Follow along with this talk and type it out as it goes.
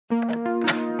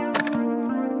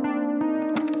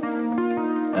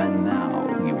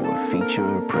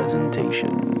feature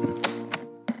presentation.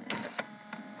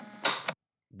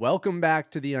 Welcome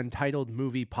back to the Untitled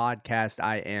Movie Podcast.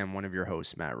 I am one of your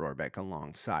hosts, Matt Rohrbeck,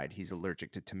 alongside, he's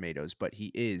allergic to tomatoes, but he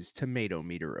is tomato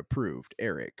meter approved,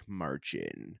 Eric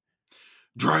Marchin.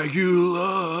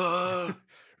 Dracula!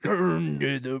 Turn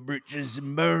to the britches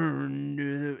and burn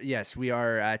to the... Yes, we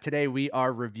are, today we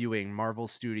are reviewing Marvel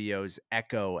Studios'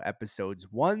 Echo episodes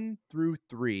 1 through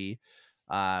 3,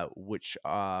 which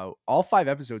all 5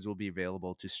 episodes will be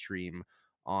available to stream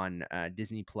on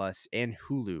Disney Plus and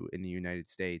Hulu in the United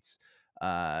States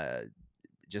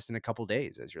just in a couple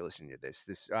days as you're listening to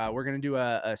this. We're going to do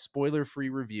a spoiler-free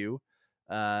review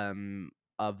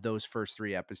of those first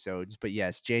 3 episodes. But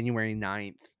yes, January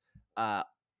 9th,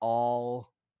 all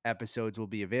episodes will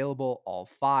be available, all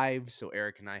 5. So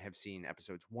Eric and I have seen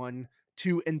episodes 1,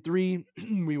 2, and 3.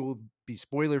 We will be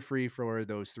spoiler-free for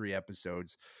those 3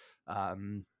 episodes.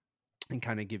 And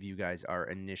kind of give you guys our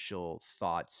initial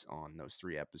thoughts on those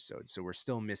 3 episodes. So we're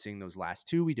still missing those last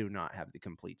 2. We do not have the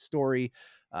complete story,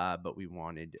 but we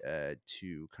wanted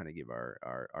to kind of give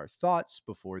our thoughts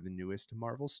before the newest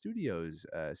Marvel Studios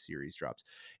series drops.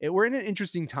 We're in an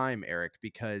interesting time, Eric,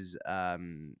 because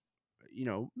MCU's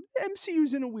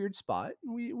in a weird spot.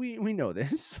 We know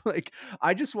this. Like,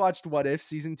 I just watched What If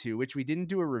season 2, which we didn't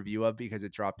do a review of because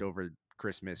it dropped over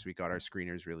Christmas. We got our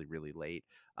screeners really, really late.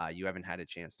 You haven't had a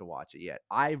chance to watch it yet.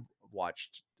 I've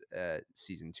watched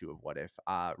season 2 of What If.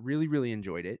 Really, really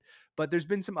enjoyed it. But there's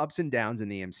been some ups and downs in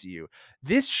the MCU.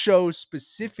 This show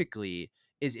specifically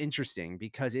is interesting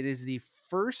because it is the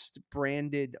first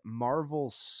branded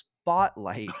Marvel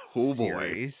Spotlight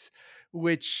series,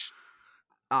 which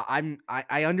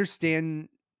I understand.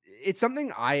 It's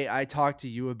something I talked to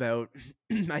you about.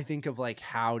 I think of like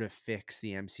how to fix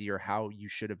the MCU or how you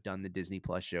should have done the Disney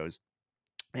Plus shows.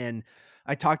 And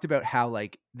I talked about how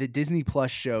like the Disney Plus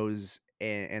shows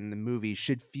and the movies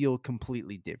should feel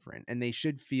completely different, and they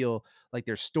should feel like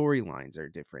their storylines are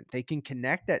different. They can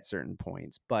connect at certain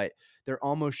points, but there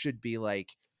almost should be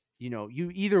like,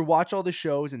 you either watch all the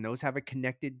shows and those have a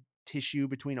connected tissue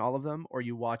between all of them, or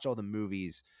you watch all the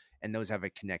movies and those have a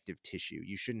connective tissue.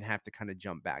 You shouldn't have to kind of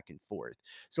jump back and forth.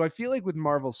 So I feel like with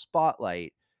Marvel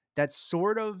Spotlight, that's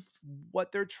sort of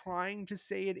what they're trying to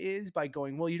say it is by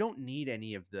going, well, you don't need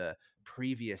any of the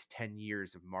previous 10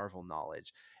 years of Marvel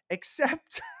knowledge,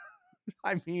 except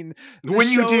I mean,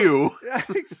 you do,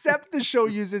 except the show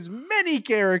uses many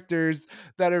characters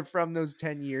that are from those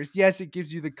 10 years. Yes, it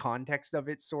gives you the context of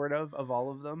it, sort of all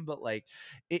of them, but like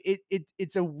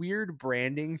it's a weird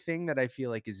branding thing that I feel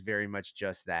like is very much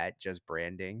just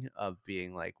branding of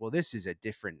being like, well, this is a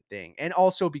different thing. And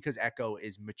also because Echo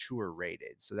is mature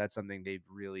rated. So that's something they've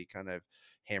really kind of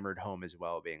hammered home as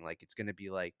well, being like, it's going to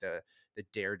be like the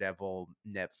Daredevil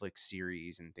Netflix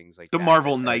series and things like the that.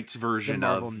 Marvel Knights version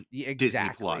of exactly. Disney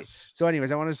Plus. So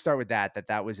anyways, I wanted to start with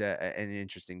that was an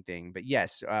interesting thing. But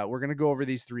yes, we're going to go over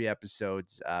these 3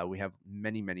 episodes. We have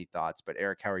many, many thoughts. But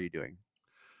Eric, how are you doing?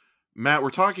 Matt,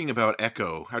 we're talking about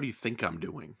Echo. How do you think I'm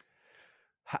doing?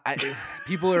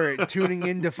 People are tuning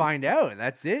in to find out.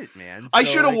 That's it, man. I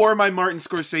should have wore my Martin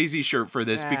Scorsese shirt for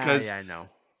this because yeah, I know.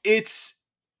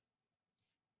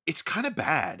 It's kind of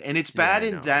bad, and it's bad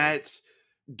in that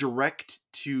direct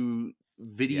to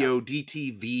video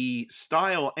DTV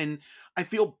style, and I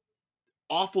feel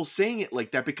awful saying it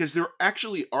like that because there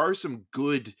actually are some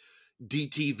good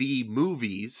DTV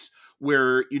movies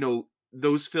where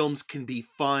those films can be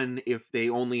fun if they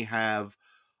only have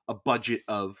a budget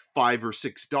of $5 or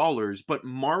 $6, but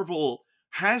Marvel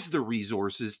has the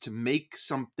resources to make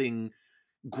something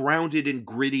grounded and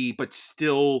gritty but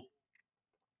still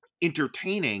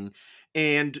entertaining.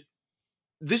 And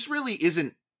this really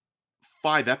isn't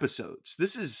 5 episodes.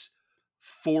 This is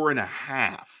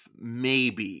 4.5,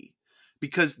 maybe,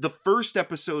 because the first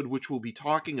episode, which we'll be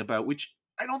talking about, which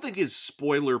I don't think is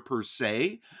spoiler per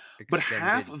se, but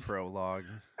half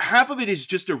of it is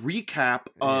just a recap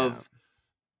of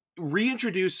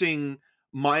reintroducing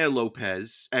Maya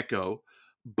Lopez, Echo,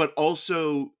 but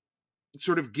also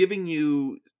sort of giving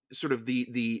you sort of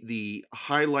the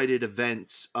highlighted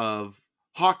events of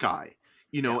Hawkeye,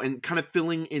 and kind of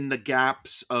filling in the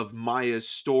gaps of Maya's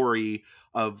story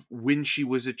of when she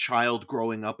was a child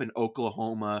growing up in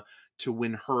Oklahoma to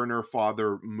when her and her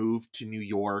father moved to New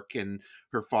York and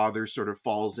her father sort of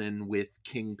falls in with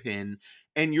Kingpin.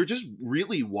 And you're just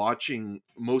really watching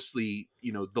mostly,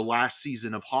 the last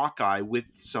season of Hawkeye with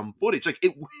some footage. Like,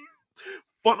 it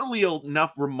funnily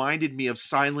enough reminded me of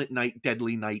Silent Night,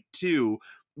 Deadly Night 2,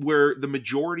 where the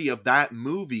majority of that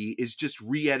movie is just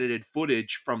re-edited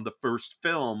footage from the first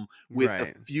film with a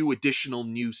Right. few additional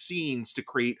new scenes to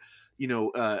create,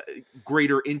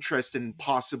 greater interest and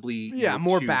possibly, Yeah,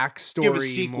 more to give a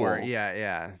backstory, more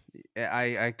sequel.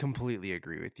 I completely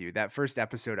agree with you. That first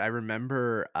episode, I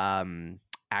remember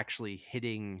actually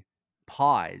hitting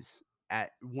pause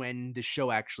at when the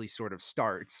show actually sort of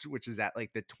starts, which is at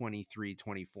like the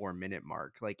 23-24 minute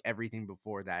mark. Like everything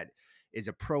before that is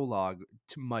a prologue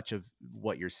to much of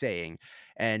what you're saying.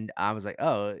 And I was like,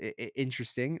 oh,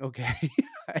 interesting. Okay.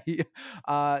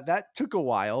 That took a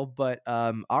while, but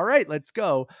all right, let's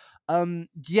go.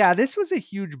 Yeah, this was a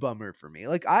huge bummer for me.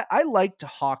 Like I liked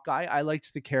Hawkeye. I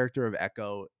liked the character of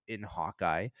Echo in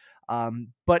Hawkeye.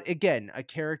 But again, a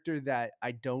character that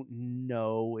I don't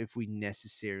know if we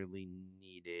necessarily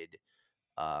needed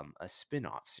a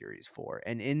spin-off series for.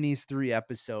 And in these 3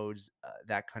 episodes,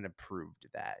 that kind of proved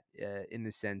that, in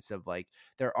the sense of like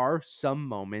there are some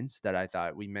moments that I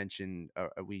thought we mentioned.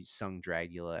 We sung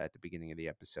Dragula at the beginning of the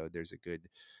episode. There's a good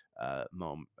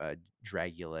moment,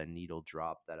 Dragula needle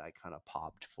drop that I kind of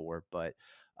popped for, but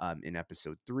in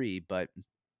episode 3. But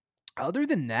other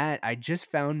than that, I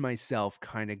just found myself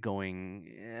kind of going,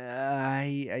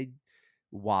 I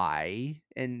why?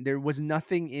 And there was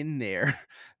nothing in there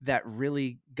that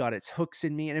really got its hooks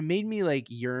in me. And it made me like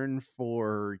yearn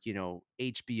for,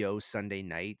 HBO Sunday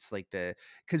nights, like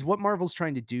because what Marvel's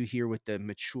trying to do here with the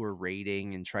mature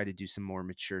rating and try to do some more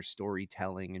mature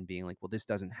storytelling and being like, well, this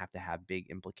doesn't have to have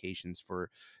big implications for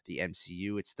the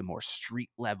MCU. It's the more street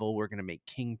level. We're going to make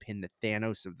Kingpin the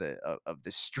Thanos of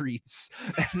the streets.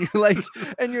 And you're like,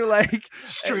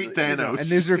 Street and Thanos.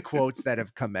 these are quotes that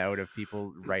have come out of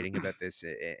people writing about this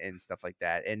and stuff like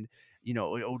that. And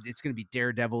it's going to be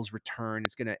Daredevil's return.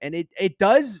 And it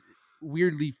does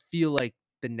weirdly feel like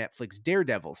the Netflix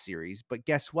Daredevil series. But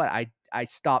guess what? I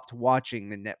stopped watching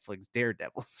the Netflix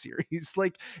Daredevil series.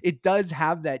 Like it does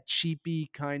have that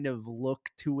cheapy kind of look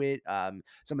to it.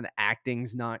 Some of the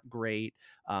acting's not great.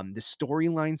 The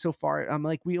storyline so far, I'm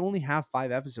like, we only have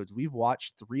 5 episodes. We've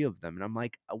watched 3 of them, and I'm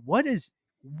like, what is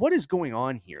going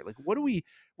on here? Like, what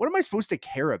am I supposed to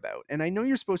care about? And I know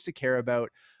you're supposed to care about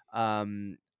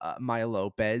Maya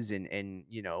Lopez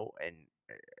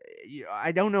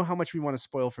I don't know how much we want to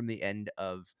spoil from the end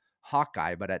of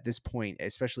Hawkeye, but at this point,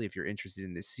 especially if you're interested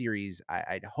in this series,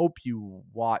 I'd hope you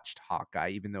watched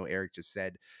Hawkeye, even though Eric just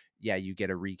said, yeah, you get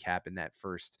a recap in that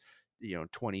first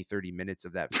 20-30 minutes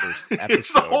of that first episode.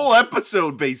 It's the whole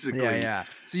episode, basically. Yeah.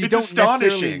 So you It's don't necessarily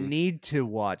astonishing. need to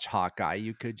watch Hawkeye.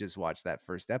 You could just watch that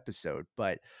first episode.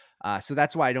 But so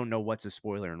that's why I don't know what's a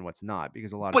spoiler and what's not,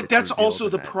 because a lot of But it's that's revealed also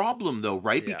in the that. problem, though,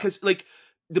 right? Yeah. Because like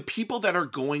the people that are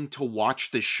going to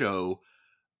watch this show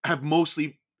have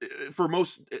mostly, for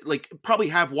most, like probably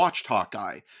have watched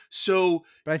Hawkeye. So,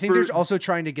 But I think they're also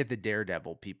trying to get the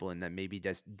Daredevil people in that maybe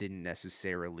just didn't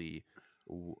necessarily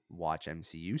watch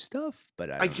MCU stuff.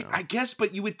 But I don't know. I guess,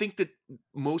 but you would think that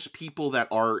most people that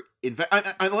are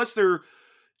unless they're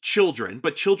children,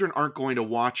 but children aren't going to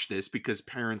watch this because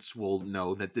parents will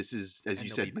know that this is, as And you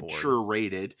they'll said, be bored. mature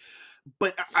rated.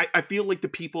 But I feel like the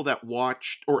people that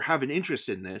watched or have an interest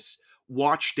in this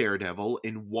watched Daredevil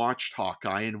and watched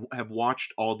Hawkeye and have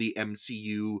watched all the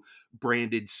MCU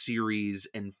branded series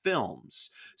and films.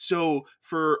 So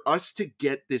for us to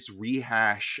get this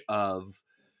rehash of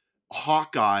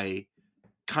Hawkeye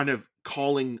kind of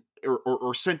calling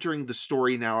or centering the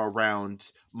story now around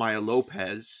Maya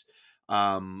Lopez,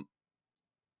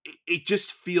 it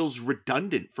just feels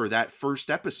redundant for that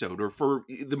first episode or for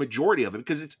the majority of it,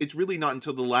 because it's really not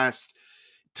until the last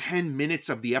 10 minutes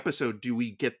of the episode do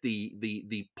we get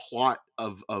the plot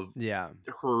of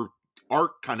her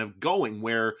arc kind of going,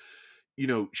 where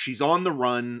she's on the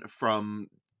run from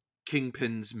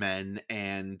Kingpin's men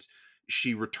and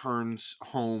she returns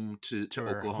home to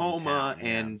Oklahoma, hometown,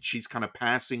 and she's kind of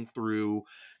passing through,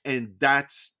 and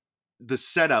that's the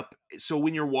setup. So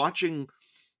when you're watching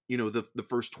the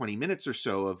first 20 minutes or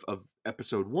so of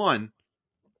episode 1,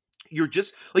 you're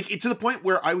just like, it's to the point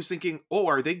where I was thinking, oh,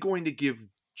 are they going to give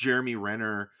Jeremy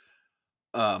Renner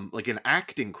like an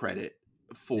acting credit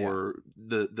for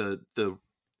the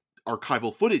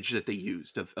archival footage that they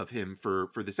used of him for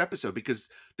this episode, because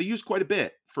they used quite a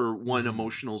bit for one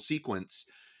emotional sequence,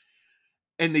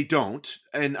 and they don't,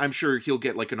 and I'm sure he'll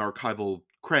get like an archival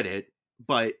credit,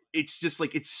 but it's just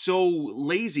like, it's so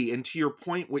lazy. And to your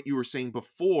point, what you were saying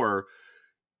before,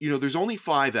 there's only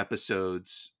 5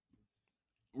 episodes,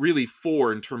 really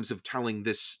 4 in terms of telling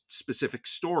this specific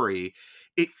story.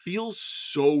 It feels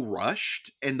so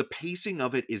rushed, and the pacing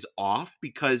of it is off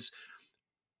because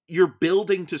you're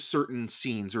building to certain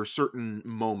scenes or certain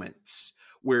moments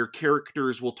where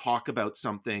characters will talk about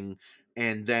something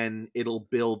and then it'll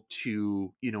build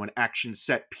to, you know, an action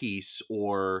set piece,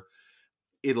 or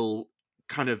it'll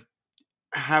kind of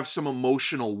have some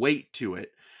emotional weight to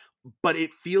it. But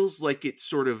it feels like it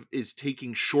sort of is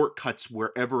taking shortcuts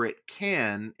wherever it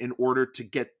can in order to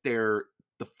get there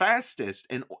the fastest,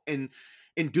 and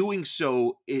in doing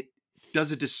so it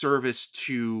does a disservice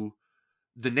to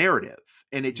the narrative,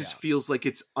 and it Yeah. just feels like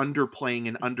it's underplaying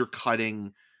and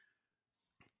undercutting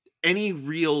any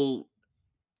real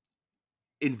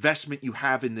investment you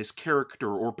have in this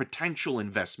character, or potential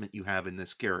investment you have in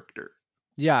this character.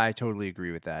 Yeah, I totally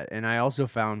agree with that. And I also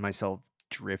found myself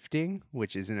drifting,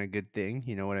 which isn't a good thing.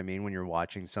 You know what I mean? When you're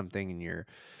watching something and You were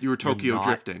you're Tokyo not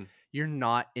drifting. you're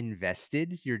not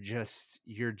invested. You're just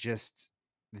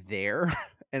there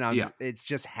and Yeah. it's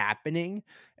just happening.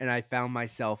 And I found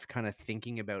myself kind of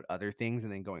thinking about other things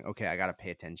and then going, okay, I gotta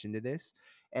pay attention to this.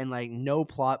 And like no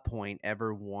plot point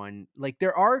ever won. Like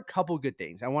there are a couple good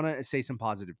things. I want to say some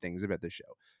positive things about the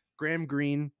show. Graham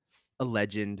Greene, a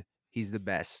legend. He's the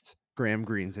best. Graham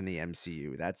Greene's in the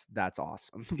MCU. That's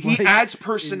awesome. He Like, adds yeah,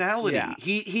 personality.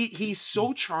 He's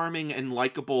so charming and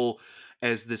likable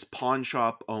as this pawn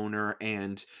shop owner,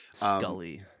 and um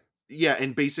Scully. yeah,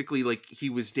 and basically like he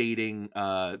was dating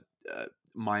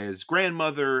Maya's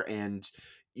grandmother, and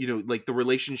you know, like the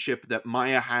relationship that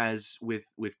Maya has with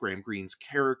Graham Greene's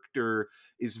character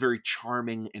is very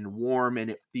charming and warm, and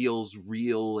it feels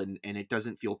real, and it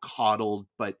doesn't feel coddled,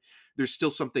 but there's still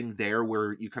something there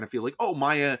where you kind of feel like, oh,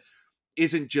 Maya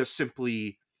isn't just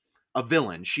simply a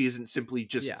villain. She isn't simply Yeah.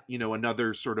 just, you know,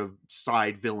 another sort of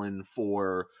side villain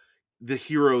for the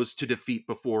heroes to defeat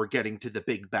before getting to the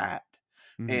big bad.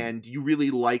 Mhm. And you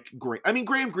really like I mean,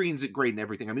 Graham Greene's great in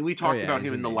everything. I mean, we Oh talked yeah, about he's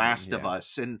him in The amazing. Last of Yeah.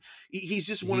 Us, and he's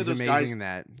just one of He's those amazing guys. in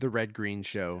that. The Red Green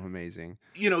Show, amazing.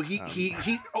 You know,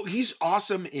 Um, he's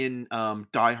awesome in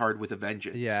Die Hard with a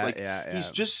Vengeance. yeah, Like, yeah, he's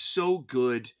yeah. just so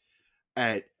good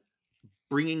at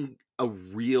bringing a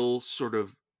real sort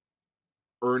of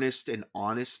earnest and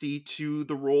honesty to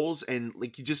the roles, and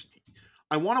like you just,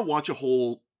 I want to watch a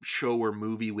whole show or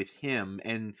movie with him.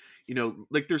 And you know,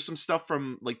 like there's some stuff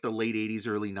from like the late 80s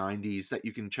early 90s that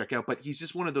you can check out, but he's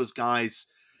just one of those guys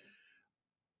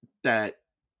that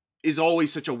is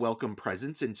always such a welcome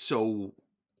presence and so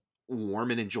warm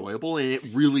and enjoyable, and it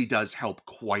really does help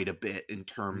quite a bit in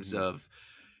terms Mhm. of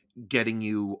getting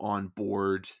you on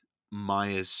board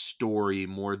Maya's story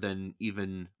more than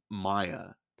even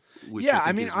Maya, which I Yeah, I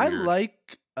think mean, is I weird.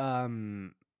 like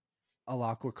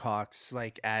Alakwa Cox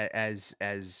like as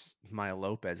Maya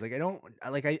Lopez. Like I don't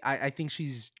like I think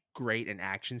she's great in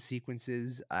action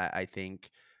sequences. I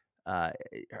think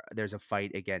there's a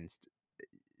fight against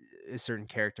a certain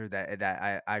character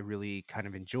that I really kind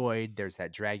of enjoyed. There's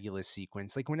that Dragula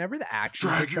sequence. Like whenever the action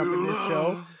picks up in this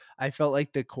show, Dragula. I felt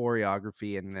like the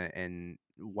choreography and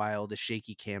while the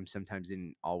shaky cam sometimes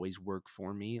didn't always work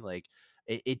for me, like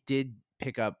it did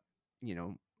pick up, you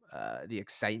know, the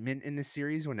excitement in the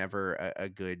series whenever a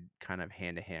good kind of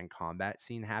hand-to-hand combat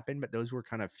scene happened, but those were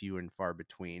kind of few and far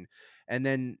between. And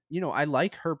then, you know, I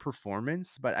like her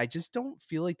performance, but I just don't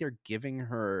feel like they're giving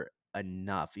her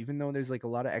enough, even though there's like a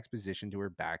lot of exposition to her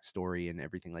backstory and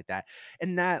everything like that.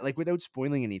 And that, like, without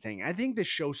spoiling anything, I think the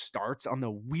show starts on the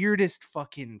weirdest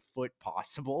fucking foot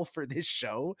possible for this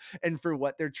show and for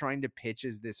what they're trying to pitch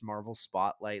as this Marvel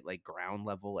Spotlight, like ground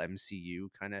level MCU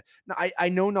kind of. Now, I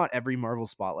know not every Marvel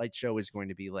Spotlight show is going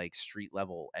to be like street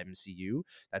level MCU.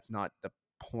 That's not the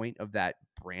point of that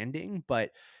branding,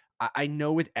 but I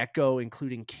know with Echo,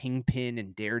 including Kingpin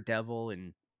and Daredevil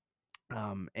and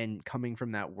coming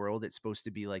from that world, it's supposed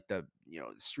to be like the, you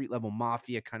know, street level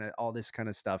mafia kind of all this kind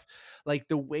of stuff. Like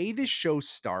the way this show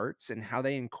starts and how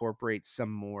they incorporate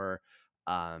some more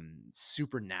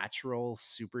supernatural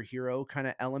superhero kind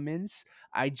of elements,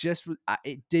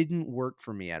 it didn't work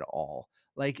for me at all.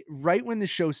 Like right when the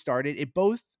show started, it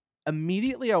both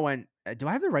immediately I went, do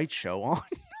I have the right show on?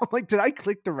 I'm like, did I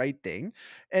click the right thing?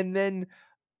 And then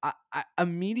I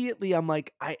immediately I'm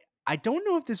like, I don't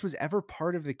know if this was ever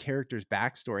part of the character's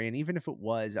backstory, and even if it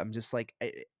was, I'm just like,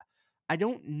 I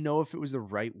don't know if it was the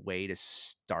right way to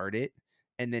start it,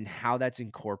 and then how that's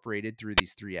incorporated through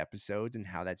these 3 episodes and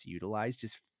how that's utilized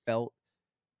just felt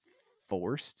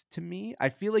forced to me. I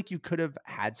feel like you could have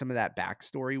had some of that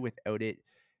backstory without it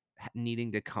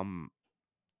needing to come.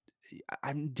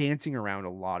 I'm dancing around a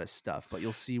lot of stuff, but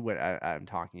you'll see what I'm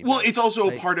talking Well, about. it's also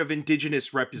a Like, part of Indigenous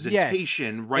yes,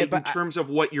 representation, right? In but terms of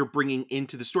what you're bringing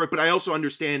into the story. But I also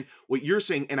understand what you're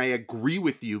saying, and I agree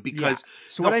with you, yeah. because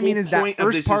So the what I mean whole is that point of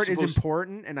first this is part is supposed.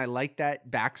 important and I like that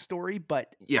backstory,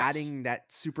 but Yes. adding that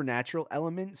supernatural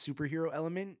element, superhero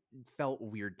element felt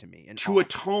weird to me and to a off.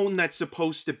 tone that's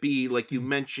supposed to be, like you Mhm.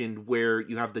 mentioned, where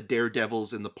you have the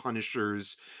Daredevils and the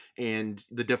Punishers and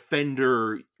the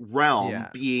Defender realm Yeah.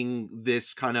 being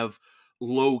this kind of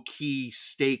low key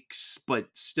stakes, but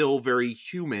still very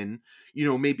human.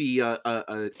 Maybe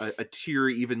a tier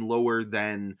even lower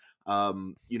than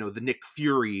the Nick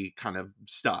Fury kind of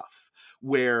stuff,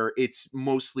 where it's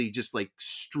mostly just like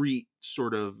street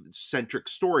sort of centric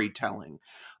storytelling.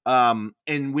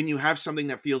 And when you have something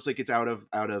that feels like it's out of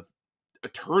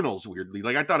Eternals, weirdly,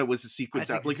 like I thought it was a sequence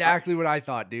That's out, exactly what I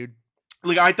thought, dude.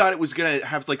 like I thought it was gonna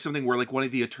have like something where like one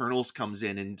of the Eternals comes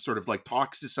in and sort of like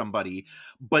talks to somebody,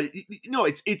 but no,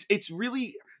 it's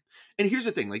really. And here's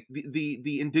the thing, like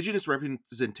the indigenous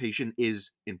representation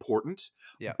is important,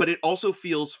 Yeah. but it also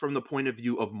feels, from the point of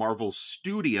view of Marvel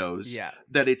Studios, Yeah.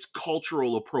 that it's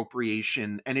cultural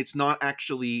appropriation, and it's not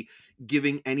actually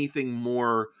giving anything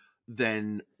more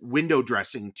than window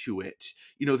dressing to it.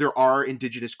 There are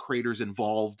indigenous creators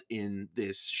involved in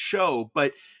this show,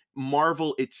 but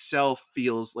Marvel itself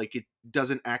feels like it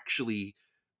doesn't actually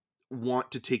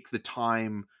want to take the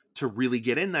time to really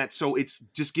get in that. So it's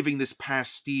just giving this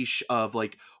pastiche of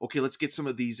like, okay, let's get some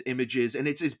of these images. And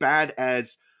it's as bad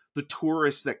as the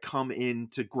tourists that come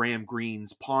into Graham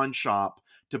Greene's pawn shop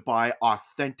to buy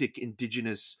authentic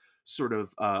indigenous sort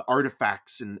of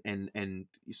artifacts and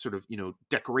sort of,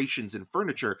 decorations and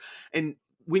furniture. And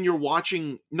when you're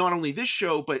watching not only this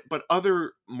show, but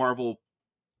other Marvel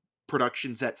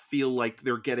productions that feel like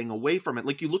they're getting away from it.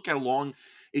 Like, you look how long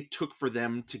it took for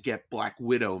them to get Black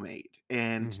Widow made,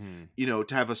 and to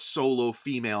have a solo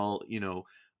female,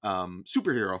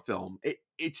 superhero film.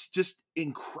 It's just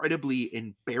incredibly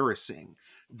embarrassing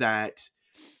that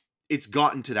it's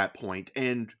gotten to that point.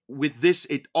 And with this,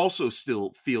 it also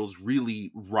still feels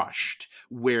really rushed,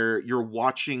 where you're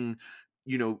watching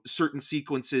certain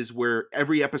sequences where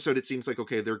every episode it seems like,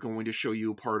 okay, they're going to show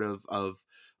you part of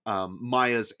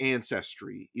Maya's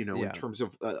ancestry, in Yeah. terms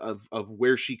of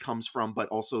where she comes from, but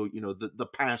also the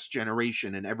past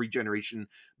generation, and every generation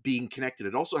being connected.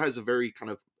 It also has a very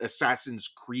kind of Assassin's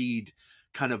Creed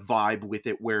kind of vibe with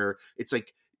it, where it's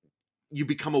like you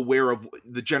become aware of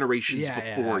the generations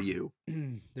before you,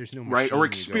 There's no right, or machine you go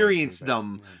experience through, but,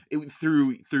 them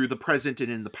yeah. through the present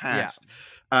and in the past.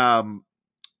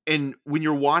 And when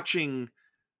you're watching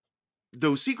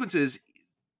those sequences,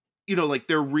 like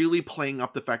they're really playing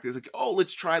up the fact that it's like, oh,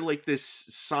 let's try like this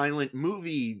silent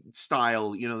movie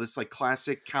style, this like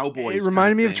classic cowboys. It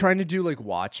reminded me of trying to do like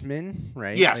Watchmen,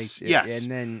 right? Yes, like, yes.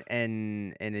 And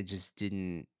then and it just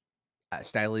didn't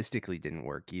stylistically didn't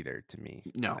work either to me.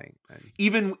 No. Like,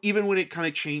 Even when it kind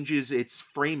of changes its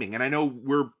framing, and I know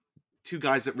we're two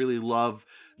guys that really love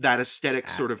that aesthetic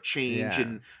sort of change,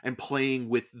 yeah. and playing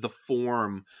with the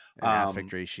form and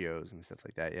aspect ratios and stuff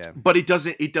like that. Yeah. But it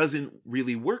doesn't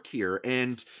really work here.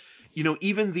 And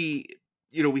even we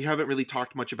haven't really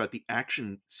talked much about the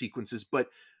action sequences, but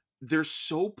they're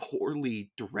so poorly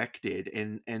directed,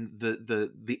 and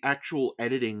the actual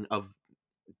editing of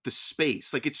the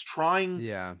space, like it's trying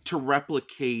to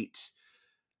replicate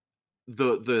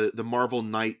the Marvel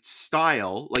Knight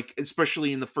style, like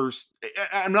especially in the first.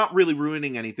 I'm not really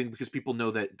ruining anything because people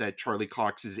know that Charlie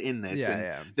Cox is in this,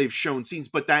 they've shown scenes,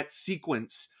 but that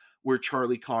sequence where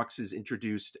Charlie Cox is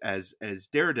introduced as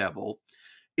Daredevil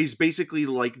is basically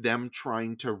like them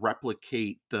trying to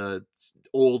replicate the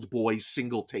Old Boy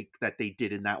single take that they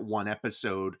did in that one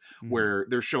episode, where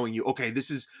they're showing you, okay,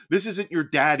 this isn't your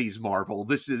daddy's Marvel.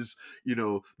 This is,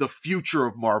 the future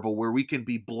of Marvel, where we can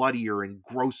be bloodier and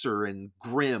grosser and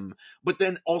grim. But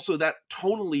then also that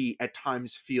tonally at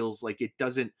times feels like it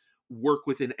doesn't work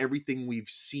within everything we've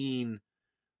seen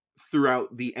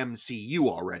throughout the MCU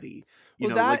already.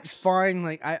 That's fine.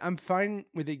 Like I'm fine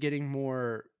with it getting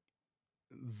more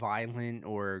violent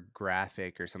or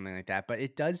graphic or something like that, but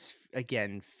it does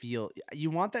again feel, you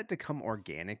want that to come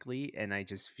organically, and I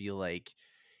just feel like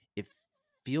it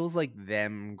feels like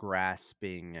them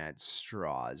grasping at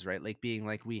straws, right? Like being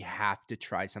like, we have to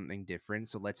try something different,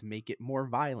 so let's make it more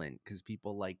violent because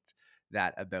people liked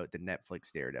that about the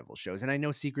Netflix Daredevil shows. And I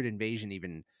know Secret Invasion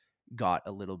even got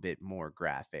a little bit more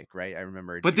graphic, right? I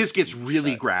remember but this gets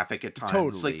really graphic at times.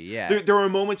 Totally, like yeah. there are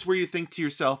moments where you think to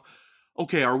yourself,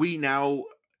 okay, are we now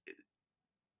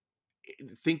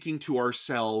thinking to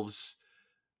ourselves,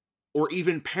 or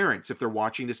even parents, if they're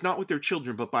watching this not with their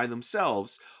children but by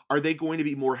themselves, are they going to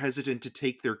be more hesitant to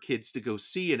take their kids to go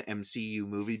see an MCU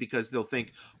movie because they'll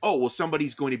think, oh, well,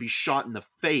 somebody's going to be shot in the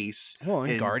face,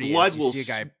 and Guardians, blood will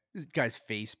see this guy's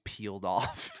face peeled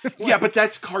off. Yeah, but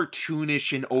that's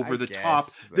cartoonish and over the top.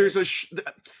 There's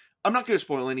I'm not going to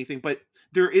spoil anything, but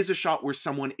there is a shot where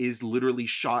someone is literally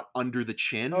shot under the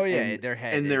chin. Oh yeah, their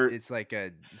head. And they're It's like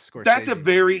a Scorsese that's a movie.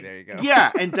 very There you go.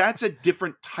 yeah, and that's a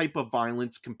different type of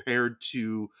violence compared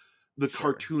to the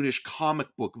Sure. cartoonish comic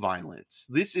book violence.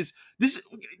 This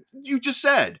you just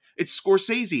said it's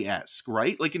Scorsese-esque,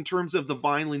 right? Like in terms of the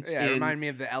violence Yeah, in remind me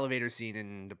of the elevator scene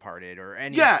in Departed, or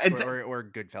any Yeah, and or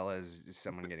Goodfellas,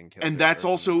 someone getting killed, and or that's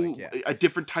something also like, yeah. a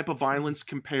different type of violence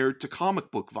compared to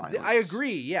comic book violence. I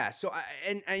agree. Yeah. So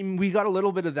and we got a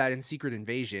little bit of that in Secret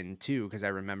Invasion too, because I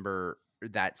remember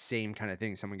that same kind of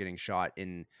thing, someone getting shot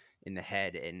in the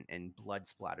head and blood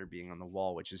splatter being on the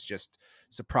wall, which is just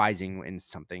surprising in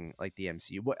something like the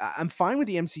MCU. I'm fine with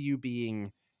the MCU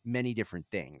being many different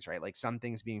things, right? Like some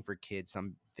things being for kids,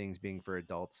 some things being for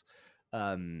adults,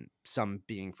 some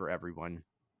being for everyone.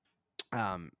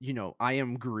 I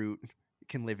Am Groot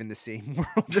can live in the same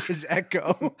world as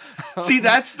Echo. See,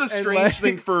 that's the and strange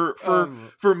thing for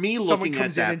me someone looking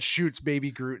comes at in that, and shoots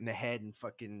baby Groot in the head and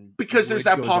fucking because there's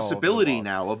wood that goes all over the possibility walls.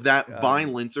 now of that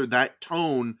violence or that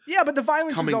tone. Yeah, but the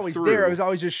violence was coming always there. through. It was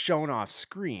always just shown off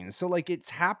screen. So like it's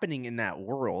happening in that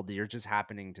world. You're just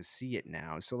happening to see it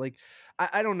now. So like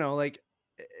I don't know, like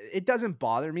it doesn't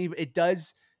bother me, but it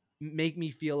does make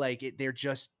me feel like they're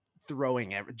just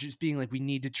just being like, we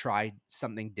need to try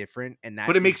something different, and that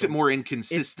But it is makes it more it's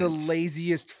inconsistent. the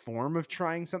laziest form of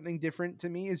trying something different to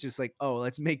me. Is just like, oh,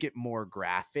 let's make it more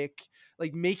graphic.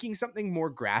 Like making something more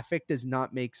graphic does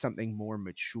not make something more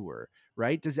mature,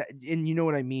 right? Does that, and you know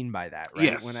what I mean by that, right?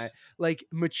 Yes. When I like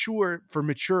mature, for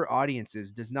mature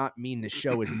audiences does not mean the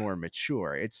show is more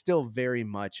mature. It's still very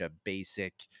much a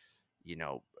basic,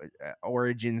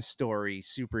 origin story,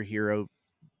 superhero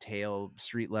tale,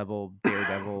 street level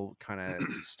Daredevil kind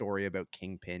of story about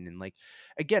Kingpin. And like,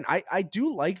 again, I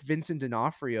do like Vincent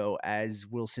D'Onofrio as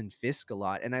Wilson Fisk a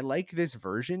lot, and I like this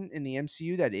version in the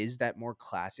MCU that is that more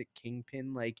classic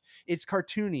Kingpin. Like it's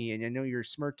cartoony, and I know you're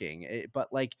smirking,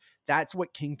 but like that's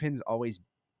what Kingpin's always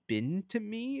been to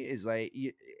me. Is like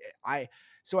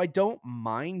so I don't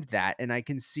mind that, and I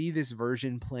can see this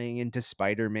version playing into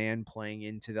Spider-Man, playing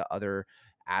into the other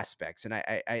aspects, and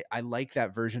I like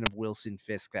that version of Wilson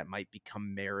Fisk that might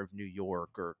become mayor of New York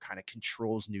or kind of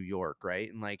controls New York,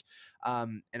 right? And like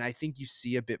and I think you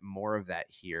see a bit more of that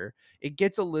here. It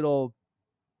gets a little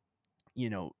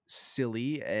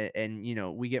silly,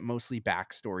 and we get mostly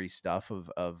backstory stuff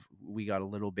of we got a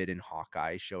little bit in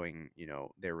Hawkeye showing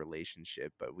their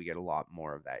relationship, but we get a lot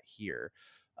more of that here,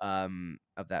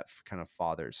 of that kind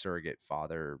of surrogate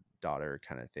father daughter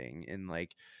kind of thing. And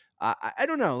like I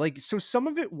don't know, like, so some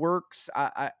of it works.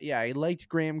 I liked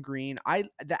Graham Greene.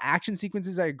 The action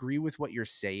sequences, I agree with what you're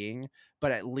saying,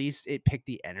 but at least it picked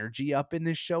the energy up in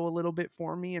this show a little bit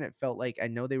for me, and it felt like, I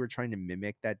know they were trying to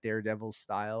mimic that Daredevil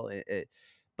style,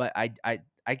 but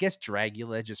I guess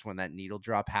Dragula, just when that needle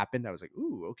drop happened, I was like,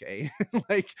 ooh, okay.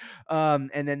 Like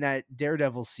and then that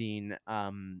Daredevil scene,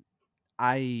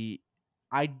 I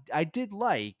I did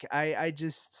like. I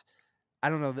just, I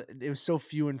don't know. It was so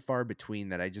few and far between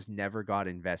that I just never got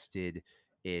invested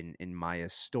in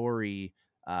Maya's story.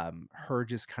 Her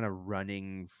just kind of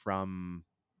running from,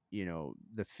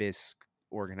 the Fisk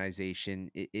organization.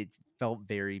 It felt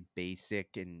very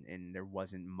basic, and there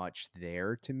wasn't much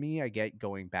there to me. I get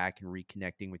going back and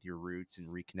reconnecting with your roots and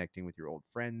reconnecting with your old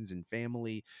friends and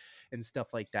family and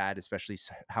stuff like that, especially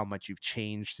how much you've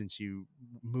changed since you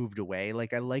moved away.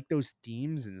 Like I like those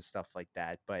themes and stuff like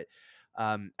that, but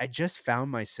I just found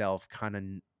myself kind of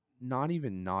not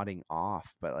even nodding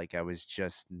off, but like I was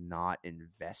just not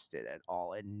invested at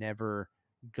all. It never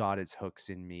got its hooks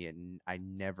in me, and I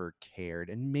never cared.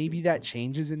 And maybe that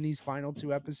changes in these final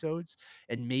two episodes,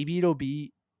 and maybe it'll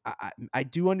be. I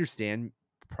do understand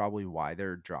probably why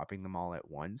they're dropping them all at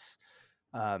once,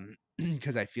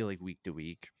 because I feel like week to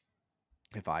week,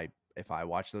 if I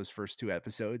watch those first two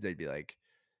episodes, I'd be like,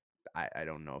 I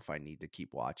don't know if I need to keep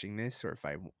watching this, or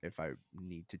if I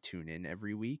need to tune in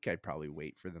every week. I'd probably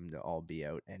wait for them to all be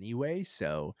out anyway.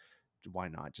 So why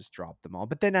not just drop them all?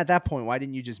 But then at that point, why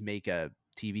didn't you just make a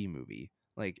TV movie?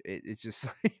 Like it's just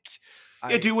like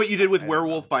Yeah, do what you did with I don't know.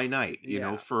 Werewolf by Night,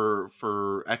 Yeah.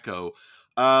 for Echo.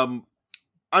 I'm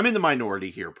in the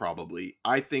minority here, probably.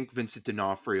 I think Vincent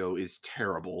D'Onofrio is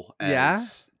terrible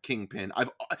as Kingpin.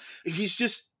 He's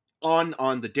just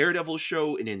on the Daredevil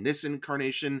show, and in this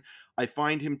incarnation, I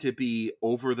find him to be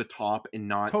over the top and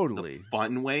not Totally. the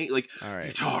fun way. Like All right.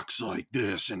 he talks like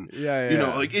this, and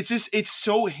Yeah. like it's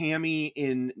so hammy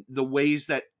in the ways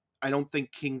that I don't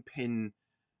think Kingpin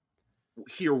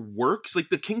here works. Like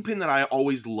the Kingpin that I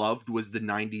always loved was the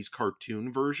 90s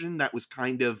cartoon version that was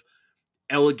kind of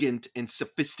elegant and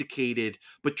sophisticated,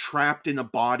 but trapped in a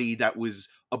body that was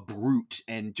a brute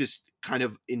and just kind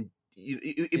of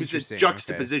it was the Interesting, okay.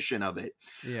 juxtaposition of it.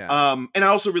 Yeah. And I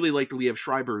also really like Liev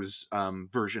Schreiber's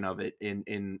version of it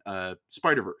in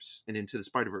Spider-Verse and Into the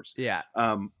Spider-Verse. Yeah.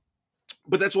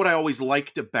 But that's what I always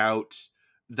liked about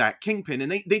that Kingpin,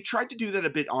 and they tried to do that a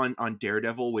bit on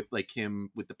Daredevil with like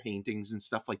him with the paintings and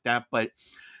stuff like that. But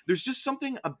there's just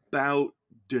something about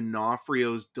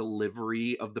D'Onofrio's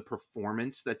delivery of the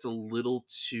performance that's a little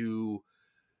too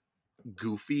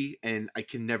goofy, and I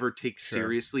can never take Sure.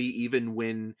 seriously, even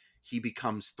when he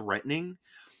becomes threatening.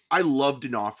 I love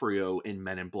D'Onofrio in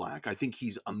Men in Black. I think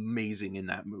he's amazing in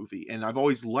that movie, and I've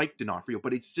always liked D'Onofrio,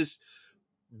 but it's just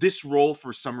this role,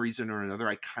 for some reason or another,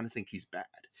 I kind of think he's bad.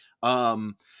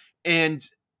 And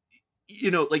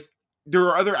like, there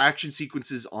are other action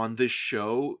sequences on this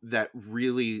show that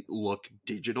really look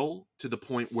digital to the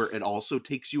point where it also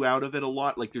takes you out of it a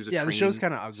lot. Like, there's a the show's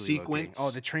kind of ugly sequence. looking.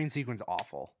 Oh, the train sequence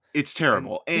awful. It's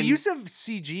terrible. And the use of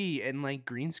CG and like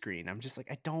green screen, I'm just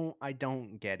like, I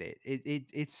don't get it.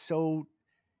 It's so,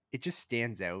 it just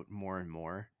stands out more and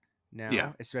more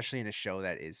now, especially in a show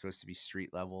that is supposed to be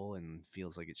street level and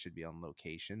feels like it should be on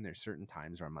location. There's certain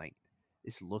times where I'm like,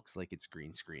 this looks like it's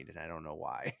green screened, and I don't know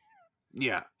why.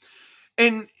 Yeah.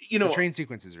 And the train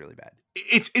sequence is really bad.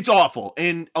 It's awful.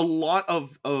 And a lot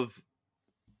of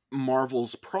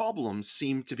Marvel's problems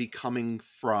seem to be coming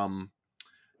from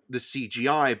the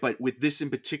CGI, but with this in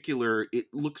particular, it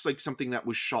looks like something that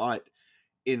was shot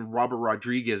in Robert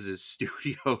Rodriguez's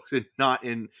studio and not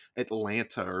in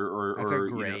Atlanta or That's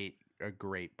a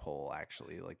great pull,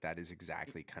 actually. Like, that is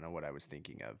exactly kind of what I was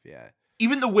thinking of. Yeah.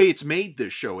 Even the way it's made,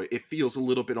 this show, it feels a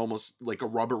little bit almost like a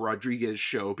Robert Rodriguez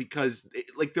show, because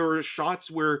like there are shots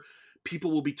where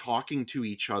people will be talking to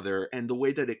each other, and the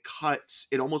way that it cuts,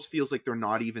 it almost feels like they're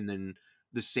not even in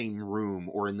the same room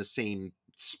or in the same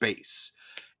space.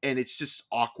 And it's just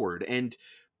awkward. And,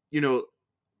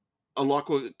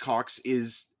 Alaqua Cox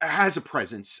has a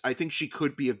presence. I think she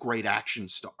could be a great action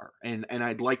star. And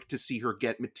I'd like to see her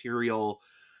get material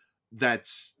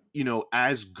that's,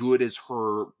 as good as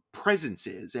her presence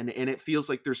is. And it feels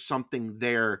like there's something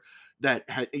there that,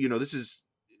 this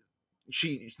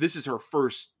is her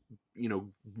first,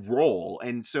 role.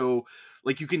 And so,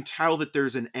 like, you can tell that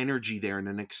there's an energy there and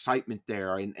an excitement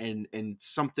there and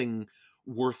something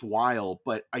worthwhile,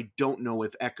 but I don't know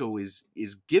if Echo is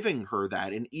giving her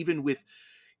that. And even with,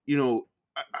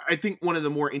 I think one of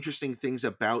the more interesting things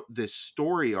about this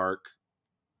story arc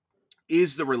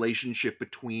is the relationship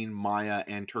between Maya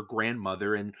and her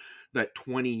grandmother, and that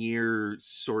 20 years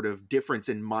sort of difference,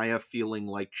 in Maya feeling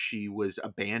like she was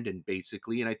abandoned,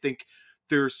 basically. And I think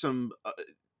there's some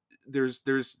there's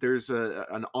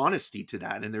an honesty to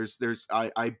that, and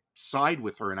I side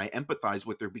with her and I empathize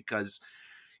with her, because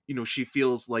she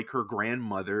feels like her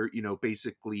grandmother,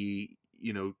 basically,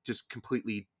 just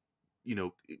completely,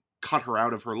 cut her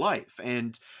out of her life.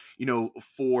 And,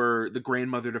 for the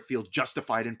grandmother to feel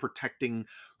justified in protecting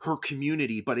her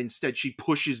community, but instead she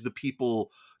pushes the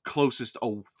people closest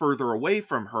further away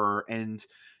from her. And,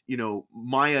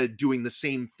 Maya doing the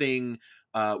same thing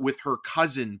with her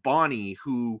cousin Bonnie,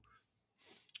 who,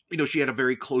 she had a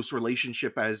very close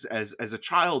relationship as a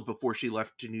child before she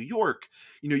left to New York.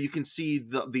 You can see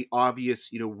the obvious,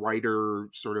 writer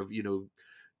sort of,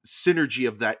 synergy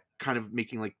of that, kind of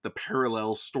making like the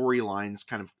parallel storylines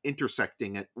kind of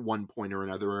intersecting at one point or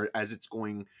another, as it's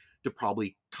going to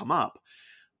probably come up.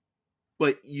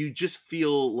 But you just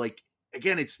feel like,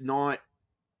 again, it's not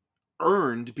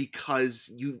earned,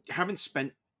 because you haven't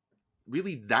spent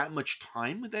really that much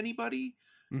time with anybody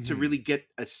to really get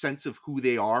a sense of who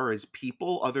they are as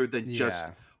people, other than just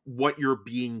what you're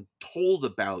being told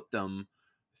about them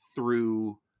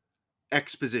through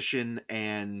exposition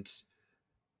and,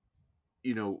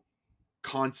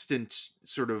 constant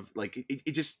sort of like,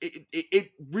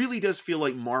 it really does feel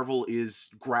like Marvel is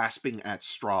grasping at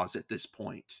straws at this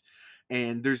point.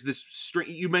 And there's this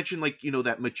you mentioned, like,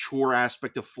 that mature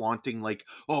aspect of flaunting, like,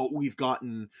 oh, we've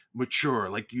gotten mature,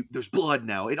 like, there's blood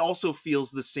now. It also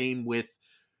feels the same with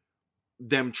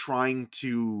them trying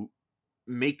to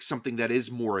make something that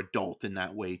is more adult in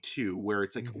that way too, where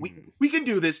it's like, we can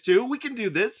do this too. We can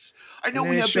do this. I know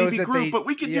we have Baby Groot, but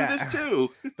we can do this too.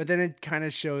 But then it kind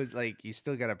of shows, like, you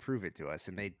still got to prove it to us,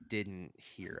 and they didn't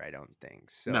here, I don't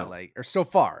think. So, like, or so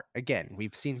far, again,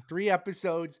 we've seen 3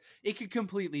 episodes. It could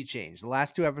completely change. The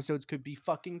last 2 episodes could be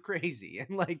fucking crazy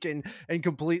and like, and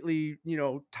completely,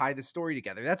 tie the story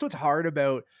together. That's what's hard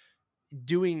about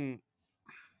doing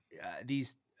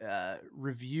these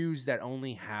reviews that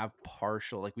only have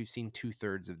partial, like, we've seen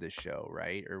 2/3 of this show,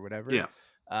 right, or whatever,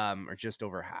 or just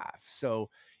over half. So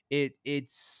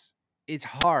it's it's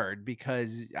hard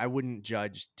because I wouldn't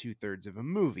judge 2/3 of a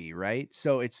movie, right?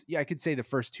 So I could say the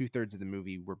first 2/3 of the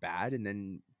movie were bad, and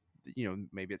then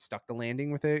maybe it stuck the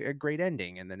landing with a great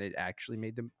ending, and then it actually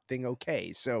made the thing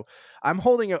okay. So I'm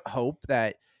holding out hope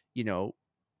that you know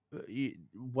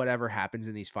whatever happens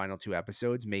in these final 2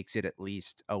 episodes makes it at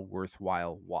least a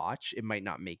worthwhile watch. It might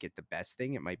not make it the best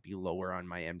thing. It might be lower on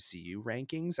my MCU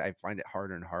rankings. I find it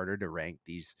harder and harder to rank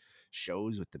these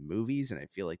shows with the movies, and I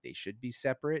feel like they should be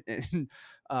separate. And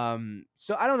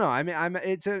so I don't know. I mean,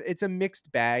 it's a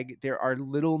mixed bag. There are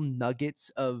little nuggets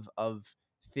of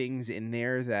things in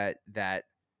there that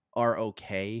are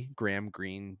okay. Graham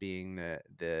Greene being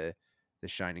the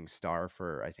shining star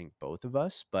for I think both of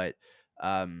us, but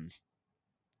um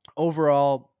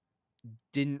overall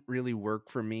didn't really work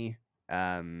for me.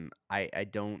 I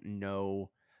don't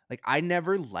know, like I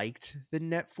never liked the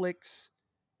Netflix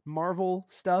Marvel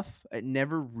stuff. It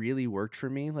never really worked for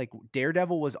me. Like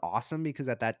Daredevil was awesome because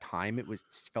at that time it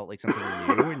felt like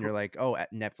something new, and you're like, oh,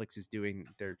 Netflix is doing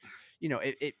their,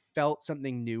 it felt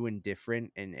something new and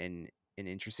different and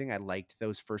interesting. I liked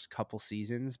those first couple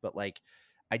seasons, but like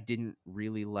I didn't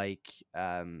really like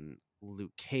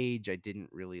Luke Cage. I didn't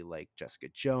really like Jessica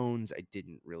Jones.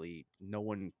 No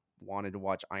one wanted to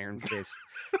watch Iron Fist.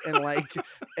 And like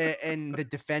and the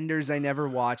Defenders I never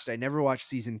watched. I never watched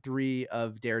season 3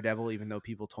 of Daredevil, even though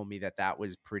people told me that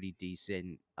was pretty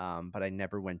decent. But I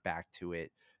never went back to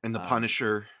it. And The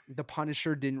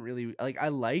Punisher didn't really like. I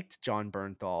liked John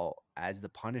Bernthal as the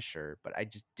Punisher, but I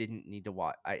just didn't need to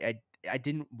watch. I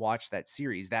didn't watch that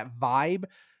series. That vibe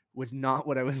was not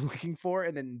what I was looking for,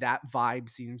 and then that vibe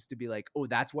seems to be like, oh,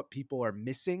 that's what people are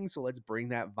missing, so let's bring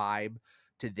that vibe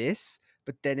to this.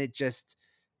 But then it just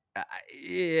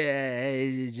yeah,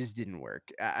 it just didn't work.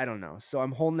 I don't know. So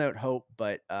I'm holding out hope,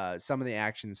 but some of the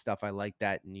action stuff, I like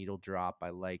that needle drop.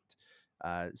 I liked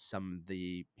some of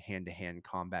the hand-to-hand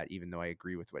combat, even though I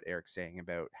agree with what Eric's saying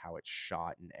about how it's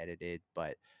shot and edited,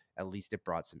 but at least it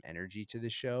brought some energy to the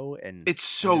show. And it's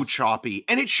so choppy,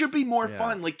 and it should be more Yeah.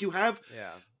 fun. Like you have,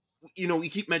 we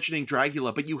keep mentioning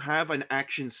Dragula, but you have an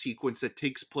action sequence that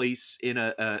takes place in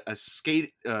a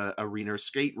skate arena,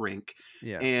 skate rink,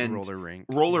 and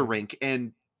roller rink,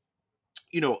 and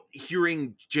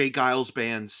hearing Jay Giles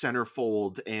Band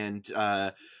centerfold and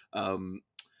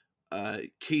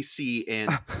Casey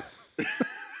and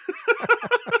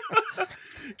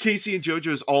Casey and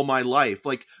JoJo's All My Life.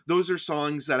 Like those are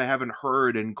songs that I haven't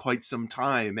heard in quite some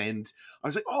time. And I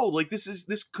was like, oh, like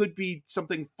this could be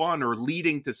something fun or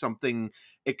leading to something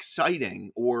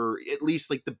exciting, or at least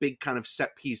like the big kind of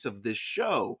set piece of this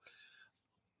show.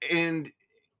 And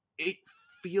it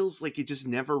feels like it just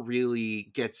never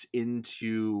really gets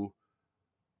into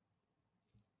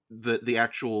the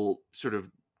actual sort of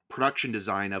production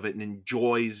design of it and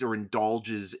enjoys or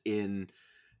indulges in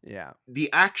the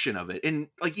action of it. And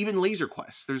like even Laser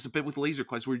Quest, there's a bit with Laser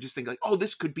Quest where you just think like, oh,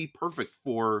 this could be perfect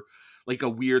for like a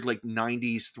weird like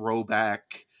 90s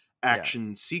throwback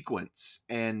action sequence,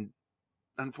 and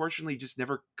unfortunately just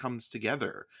never comes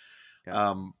together.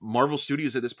 Marvel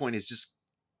Studios at this point is just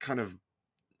kind of,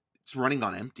 it's running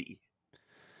on empty.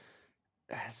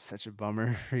 That's such a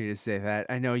bummer for you to say that.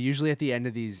 I know usually at the end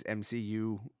of these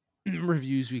MCU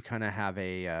reviews we kind of have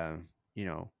a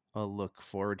a look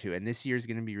forward to, and this year is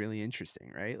going to be really interesting,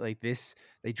 right? Like this,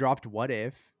 they dropped What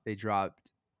If, they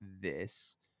dropped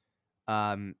this,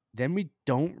 then we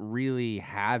don't really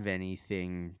have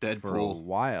anything for a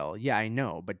while. Yeah, I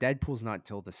know, but Deadpool's not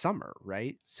till the summer,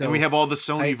 right? So and we have all the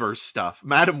Sonyverse stuff,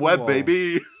 Madam Web,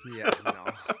 baby. Yeah, no.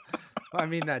 I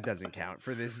mean, that doesn't count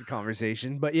for this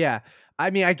conversation, but yeah, I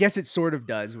mean, I guess it sort of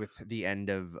does with the end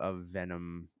of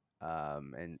Venom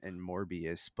and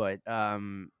Morbius, but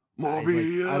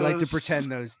Morbius. I like to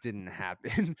pretend those didn't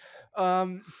happen.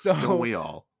 So don't we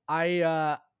all?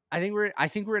 I think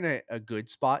we're in a good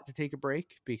spot to take a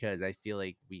break because I feel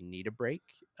like we need a break.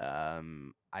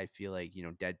 I feel like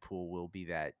Deadpool will be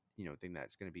that thing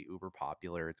that's going to be uber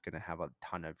popular. It's going to have a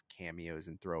ton of cameos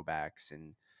and throwbacks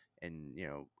and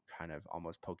kind of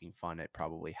almost poking fun at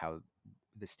probably how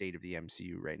the state of the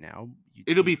MCU right now.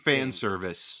 It'll be fan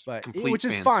service, but complete which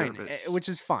is fan fine. service. Which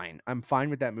is fine. I'm fine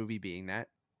with that movie being that.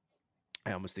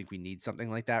 I almost think we need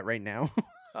something like that right now.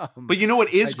 But you know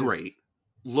what is great?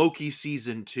 Loki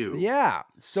season 2. Yeah.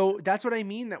 So that's what I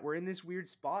mean, that we're in this weird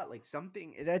spot. Like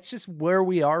that's just where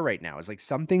we are right now. It's like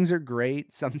some things are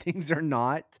great, some things are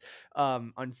not.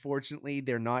 Unfortunately,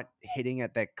 they're not hitting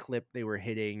at that clip they were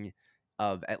hitting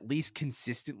of at least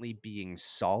consistently being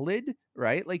solid,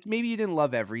 right? Like maybe you didn't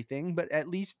love everything, but at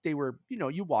least they were,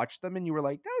 you watched them and you were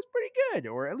like, that was pretty good,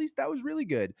 or at least that was really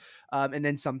good. And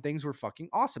then some things were fucking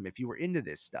awesome if you were into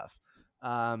this stuff.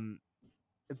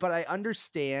 but I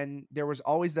understand there was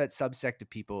always that subsect of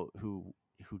people who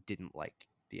didn't like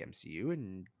the MCU,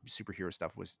 and superhero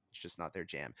stuff was just not their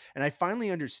jam. And I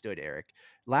finally understood, Eric.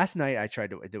 Last night I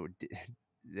tried to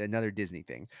another Disney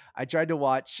thing. I tried to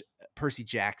watch Percy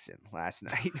Jackson last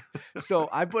night. So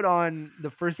I put on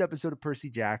the first episode of Percy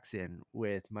Jackson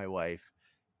with my wife,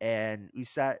 and we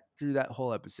sat through that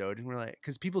whole episode, and we're like,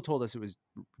 because people told us it was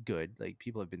good. Like,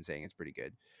 people have been saying it's pretty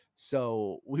good.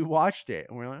 So we watched it,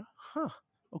 and we're like, huh,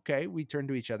 okay. We turned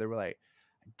to each other. We're like,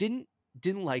 didn't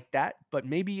like that, but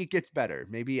maybe it gets better.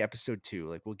 Maybe episode 2,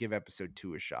 like, we'll give episode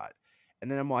 2 a shot.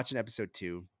 And then I'm watching episode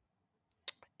 2,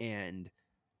 and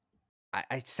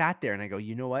I sat there and I go,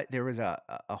 you know what? There was a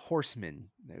horseman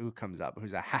who comes up,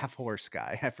 who's a half horse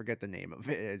guy. I forget the name of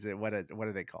it. Is it what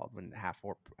are they called when half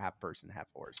person, half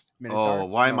horse? Oh, Minotaur?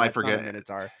 why am No, I that's not a forgetting?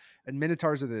 minotaur. And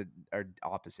minotaurs are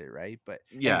opposite, right? But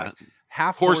Yeah. anyways,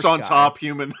 half Horse on guy. top,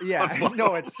 human. Yeah, on bottom.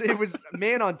 no, it was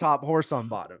man on top, horse on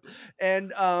bottom,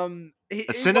 and A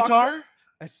scimitar?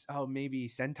 Maybe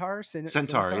centaur,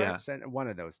 Centaur, yeah. one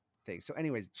of those things. So,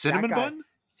 anyways, Cinnamon that guy, bun?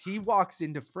 he walks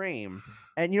into frame,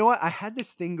 and you know what? I had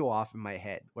this thing go off in my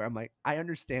head where I'm like, I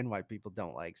understand why people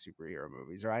don't like superhero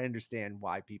movies, or I understand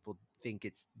why people think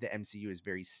the MCU is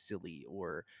very silly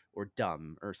or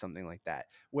dumb or something like that.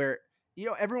 Where, you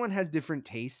know, everyone has different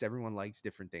tastes, everyone likes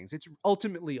different things. It's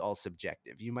ultimately all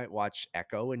subjective. You might watch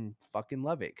Echo and fucking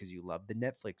love it because you love the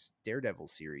Netflix Daredevil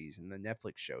series and the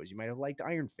Netflix shows. You might have liked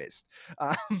Iron Fist.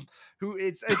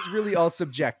 It's really all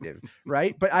subjective,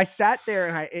 right? But I sat there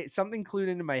and something clued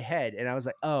into my head, and I was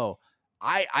like, oh,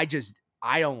 I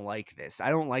don't like this. I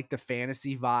don't like the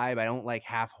fantasy vibe. I don't like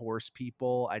half horse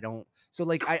people. I don't. So,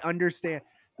 like, I understand.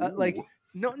 Like, Ooh.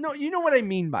 no, you know what I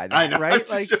mean by that, I know, right?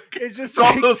 Like, it's just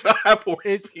all like, those half horse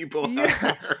it's people out yeah.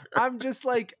 there. I'm just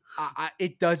like,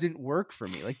 it doesn't work for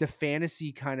me. Like, the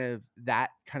fantasy that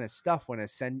kind of stuff, when a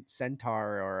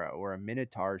centaur or a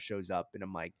minotaur shows up, and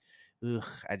I'm like, ugh,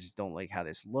 I just don't like how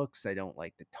this looks. I don't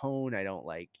like the tone. I don't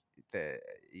like the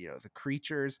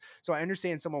creatures. So I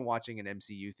understand someone watching an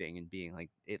MCU thing and being like,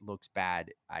 it looks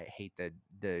bad. I hate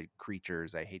the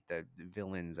creatures. I hate the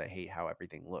villains. I hate how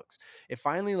everything looks. It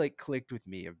finally, like, clicked with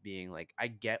me of being like, I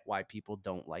get why people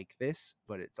don't like this,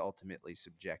 but it's ultimately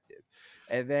subjective.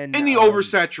 And then And the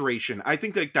oversaturation, I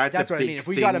think, like, that's a what big I mean. If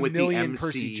we thing got a with million the MCU.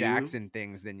 Percy Jackson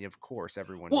things, then of course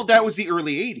everyone. Well, that was the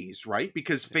early 80s, right?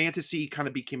 Because fantasy kind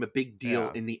of became a big deal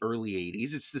in the early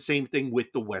 80s. It's the same thing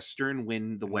with the Western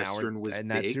when the Western was and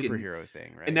big. That superhero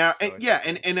thing, right? And now,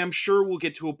 and I'm sure we'll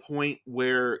get to a point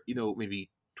where, you know, maybe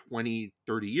 20,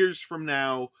 30 years from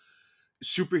now,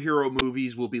 superhero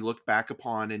movies will be looked back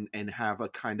upon and have a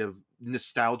kind of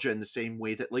nostalgia in the same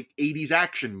way that, like, 80s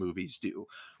action movies do.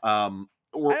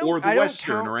 Or the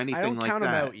Western or anything like that. I don't count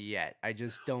them out yet. I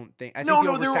just don't think. There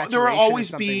will always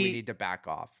something be. We need to back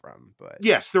off from, but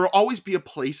yes, there will always be a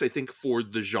place, I think, for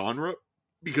the genre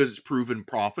because it's proven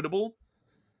profitable.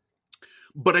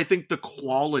 But I think the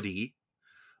quality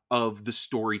of the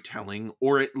storytelling,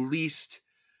 or at least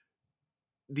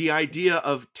the idea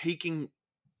of taking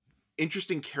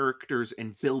interesting characters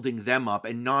and building them up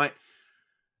and not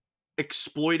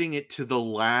exploiting it to the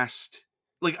last.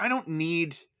 Like, I don't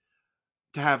need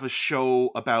to have a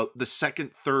show about the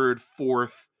second, third,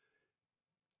 fourth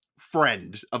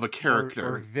friend of a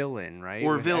character or villain, right?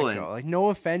 Or with villain. Echo. Like, no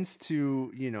offense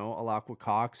to, you know, Alaqua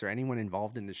Cox or anyone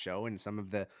involved in the show and some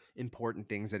of the important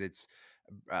things that it's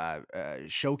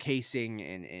showcasing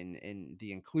and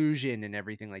the inclusion and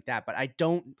everything like that, but I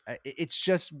don't. It's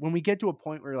just when we get to a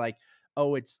point where, like,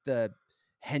 oh, it's the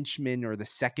henchman or the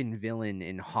second villain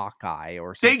in Hawkeye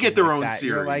or something, they get their like own that.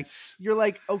 series. You're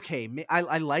like, okay,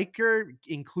 I like her.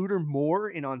 Include her more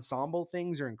in ensemble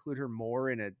things, or include her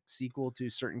more in a sequel to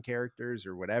certain characters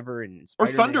or whatever. And or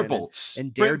Spider-Man Thunderbolts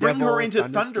and Daredevil, bring her into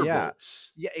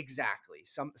Thunderbolts. Yeah, exactly.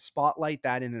 Some spotlight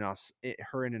that in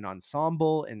her in an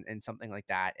ensemble and something like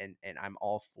that, and I'm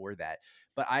all for that.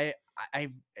 But I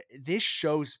this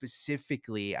show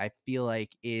specifically, I feel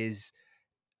like is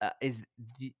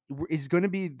going to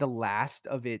be the last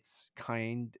of its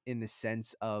kind, in the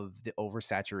sense of the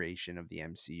oversaturation of the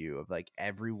MCU, of, like,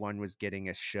 everyone was getting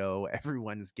a show,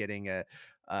 everyone's getting a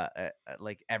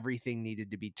like, everything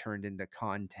needed to be turned into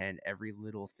content, every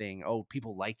little thing. Oh,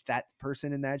 people liked that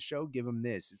person in that show, give them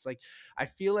this. It's like, I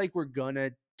feel like we're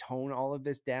gonna tone all of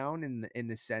this down in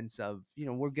the sense of, you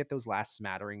know, we'll get those last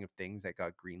smattering of things that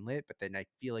got greenlit, but then I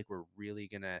feel like we're really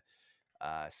gonna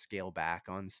scale back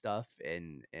on stuff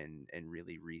and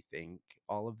really rethink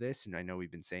all of this. And I know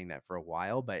we've been saying that for a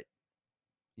while, but,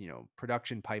 you know,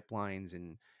 production pipelines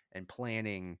and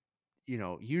planning, you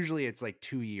know, usually it's like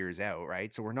 2 years out,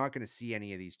 right? So we're not going to see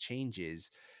any of these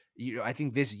changes I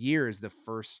think this year is the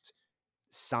first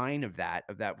sign of that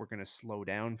we're going to slow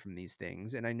down from these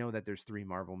things. And I know that there's 3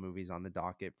 Marvel movies on the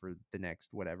docket for the next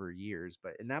whatever years,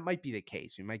 and that might be the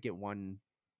case. We might get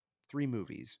 3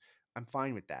 movies. I'm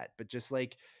fine with that. But just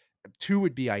like 2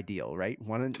 would be ideal, right?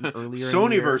 One earlier in the year.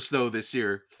 Sonyverse though this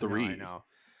year, No, 3. I know.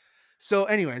 So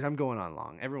anyways, I'm going on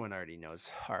long. Everyone already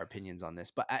knows our opinions on this,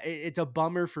 but it's a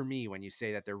bummer for me when you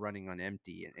say that they're running on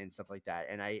empty and stuff like that.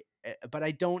 But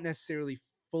I don't necessarily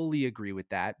fully agree with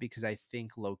that, because I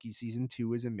think Loki season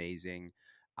 2 is amazing.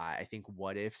 I think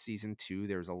What If season 2,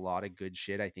 there's a lot of good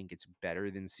shit. I think it's better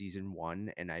than season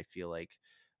 1, and I feel like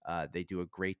they do a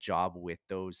great job with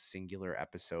those singular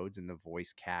episodes and the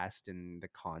voice cast and the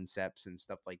concepts and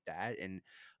stuff like that. And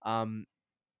um,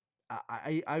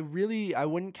 I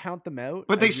wouldn't count them out.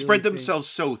 But I they really spread think, themselves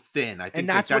so thin. I think and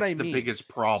that that's what I that's the mean. biggest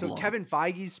So problem. Kevin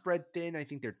Feige's spread thin. I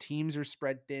think their teams are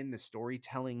spread thin. The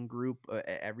storytelling group,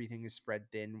 everything is spread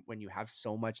thin. When you have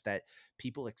so much that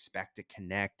people expect to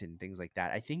connect and things like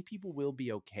that, I think people will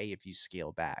be okay if you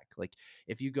scale back. Like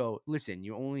if you go, listen,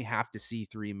 you only have to see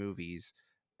 3 movies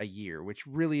a year, which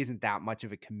really isn't that much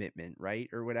of a commitment, right?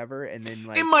 Or whatever. And then It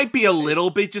like might be a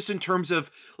little bit just in terms of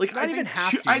like not I even think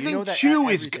have two, to. I You know think that 2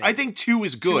 is everything. I think 2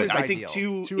 is good. is I think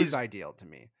ideal. 2 is ideal to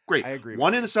me. great. I agree.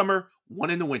 One with in the summer, one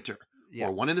in the winter, Yeah.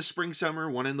 or one in the spring, summer,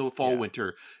 one in the fall, Yeah.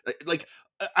 winter. Like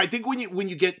I think when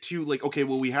you get to like, okay,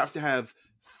 well, we have to have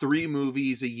 3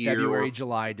 movies a year, February, or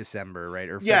July, December, right?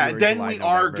 Or yeah, February, then July, we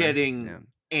are November. getting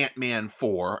Ant-Man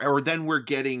 4, or then we're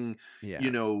getting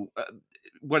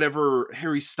whatever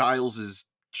Harry Styles'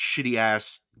 shitty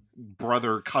ass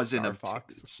brother cousin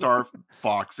Star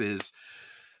Fox is.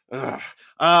 Ugh.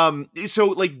 So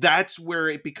like that's where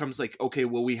it becomes like, okay,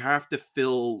 well, we have to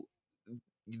fill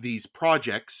these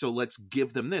projects, so let's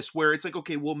give them this, where it's like,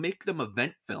 okay, we'll make them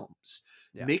event films.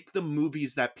 Make them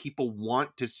movies that people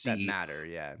want to see, that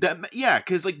matter.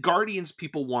 Because like Guardians,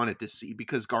 people wanted to see,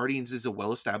 because Guardians is a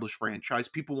well-established franchise.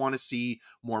 People want to see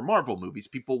more Marvel movies.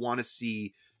 People want to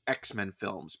see X-Men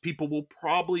films. People will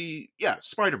probably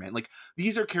Spider-Man. Like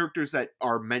these are characters that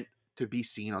are meant to be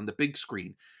seen on the big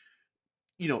screen.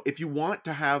 If you want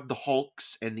to have the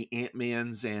Hulks and the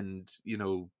Ant-Mans and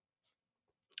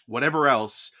whatever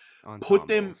else, put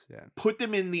them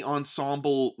in the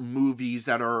ensemble movies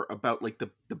that are about like the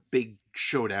big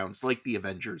showdowns, like the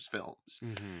Avengers films.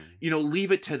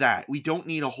 Leave it to that. We don't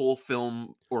need a whole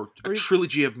film or a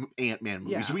trilogy of Ant-Man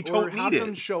movies. We don't need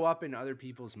them show up in other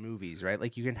people's movies, right?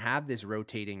 Like you can have this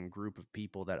rotating group of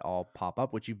people that all pop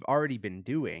up, which you've already been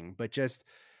doing, but just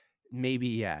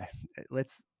maybe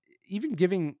let's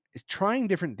even trying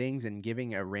different things and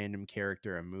giving a random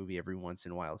character a movie every once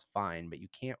in a while is fine, but you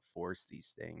can't force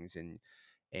these things.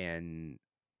 And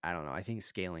I don't know. I think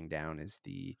scaling down is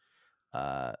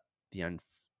not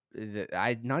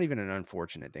even an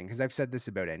unfortunate thing, because I've said this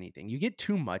about anything. You get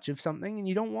too much of something and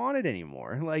you don't want it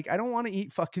anymore. Like I don't want to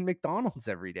eat fucking McDonald's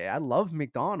every day. I love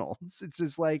McDonald's. It's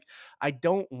just like I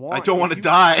don't want to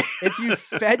die. If you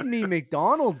fed me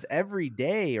McDonald's every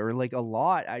day or like a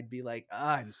lot, I'd be like,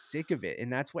 I'm sick of it.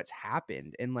 And that's what's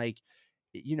happened. And like,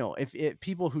 if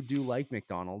people who do like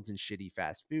McDonald's and shitty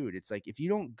fast food, it's like if you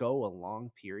don't go a long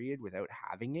period without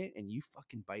having it and you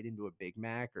fucking bite into a Big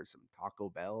Mac or some Taco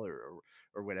Bell or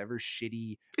whatever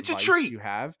shitty it's a treat you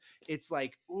have, it's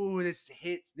like, ooh, this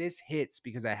hits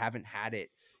because I haven't had it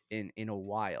in a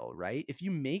while, right? If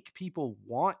you make people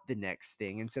want the next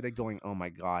thing instead of going, oh my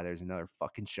god, there's another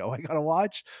fucking show I gotta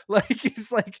watch, like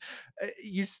it's like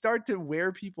you start to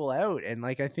wear people out. And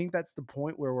like I think that's the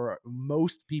point where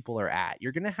most people are at.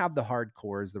 You're gonna have the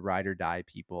hardcores, the ride or die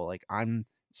people. Like I'm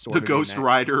sort of the Ghost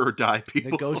Rider or die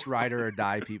people, the Ghost Rider or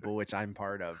die people, which I'm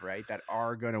part of, right? That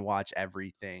are gonna watch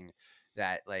everything,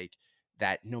 that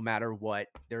no matter what,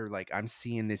 they're like, I'm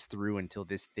seeing this through until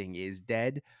this thing is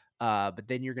dead. But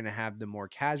then you're going to have the more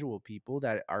casual people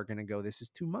that are going to go, this is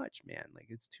too much, man. Like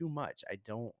it's too much. I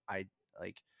don't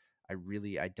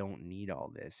need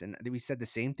all this. And we said the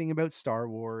same thing about Star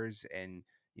Wars, and,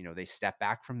 they step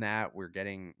back from that. We're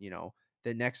getting,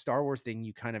 the next Star Wars thing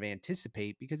you kind of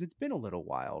anticipate because it's been a little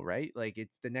while, right? Like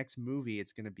it's the next movie,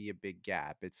 it's going to be a big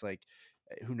gap. It's like,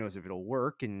 who knows if it'll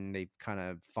work. And they've kind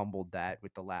of fumbled that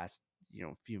with the last,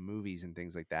 few movies and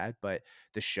things like that. But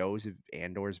the shows of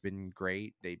Andor's been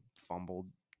great. They fumbled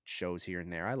shows here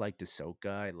and there. I liked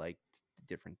Ahsoka. I liked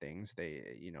different things.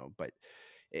 But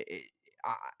it,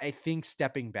 I think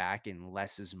stepping back and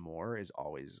less is more is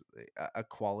always a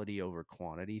quality over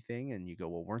quantity thing. And you go,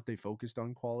 well, weren't they focused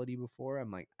on quality before?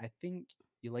 I'm like, I think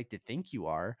you like to think you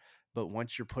are, but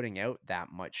once you're putting out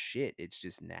that much shit, it's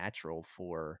just natural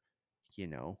for,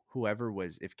 whoever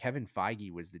was, if Kevin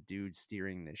Feige was the dude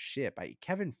steering the ship,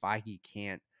 Kevin Feige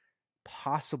can't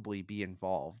possibly be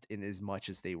involved in as much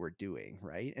as they were doing,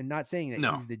 right? And not saying that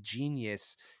No. he's the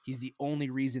genius, he's the only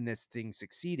reason this thing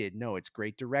succeeded. No, it's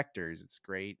great directors, it's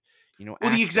great, Well, the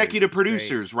actors, executive it's great.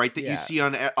 producers, right, that you Yeah, see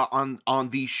on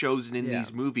these shows and in yeah,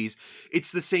 these movies.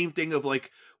 It's the same thing of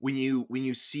like when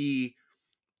you see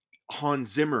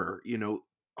Hans Zimmer,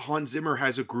 Hans Zimmer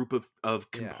has a group of yeah,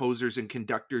 composers and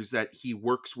conductors that he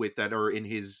works with that are in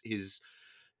his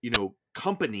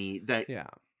company that yeah,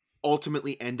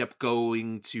 ultimately end up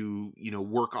going to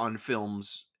work on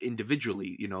films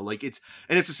individually, like it's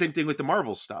the same thing with the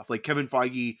Marvel stuff. Like Kevin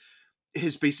Feige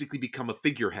has basically become a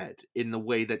figurehead in the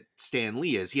way that Stan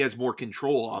Lee is. He has more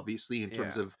control, obviously, in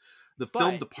terms yeah. of the film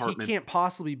But he department. can't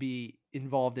possibly be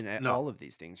involved in No. all of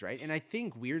these things, right? And I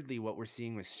think weirdly what we're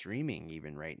seeing with streaming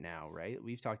even right now, right?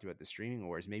 We've talked about the streaming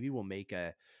wars. Maybe we'll make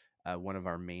a one of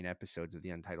our main episodes of the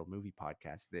Untitled Movie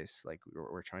Podcast. This like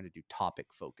we're trying to do topic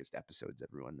focused episodes.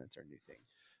 Everyone, that's our new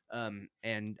thing.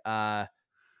 And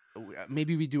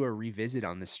maybe we do a revisit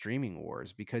on the streaming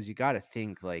wars because you got to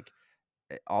think like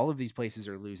all of these places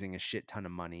are losing a shit ton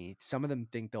of money. Some of them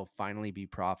think they'll finally be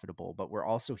profitable, but we're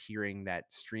also hearing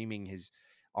that streaming has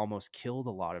almost killed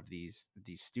a lot of these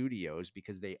studios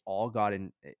because they all got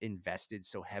invested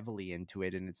so heavily into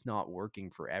it, and it's not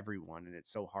working for everyone, and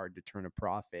it's so hard to turn a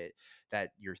profit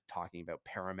that you're talking about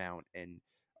Paramount and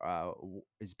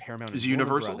is Paramount Is and it Warner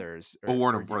Universal? Brothers Or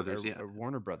Warner Brothers, yeah. or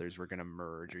Warner Brothers were going to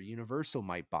merge, or Universal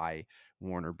might buy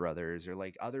Warner Brothers, or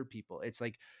like other people. It's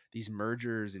like these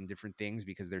mergers and different things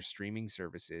because they're streaming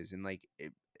services, and like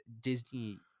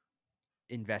Disney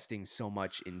investing so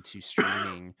much into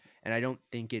streaming. And I don't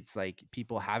think it's like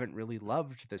people haven't really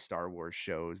loved the Star Wars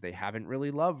shows, they haven't really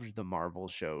loved the Marvel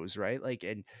shows, right? Like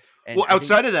and Well, I think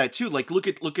outside of that too, like look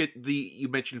at the you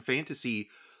mentioned fantasy,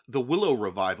 the Willow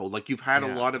revival. Like you've had a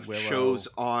yeah, lot of shows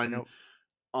Willow, I on know,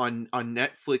 on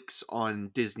Netflix,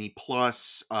 on Disney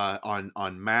Plus, on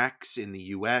Max in the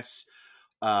US.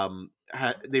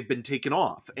 They've been taken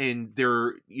off, and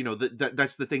they're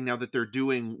that's the thing now that they're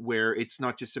doing, where it's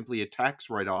not just simply a tax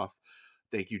write-off.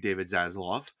 Thank you, David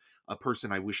Zaslav, a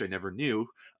person I wish I never knew.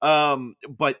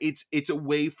 But it's a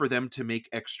way for them to make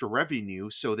extra revenue,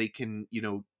 so they can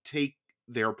take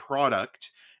their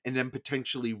product and then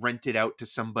potentially rent it out to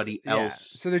so, somebody yeah,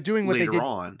 else so they're doing what they later did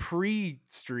on.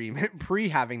 pre-stream pre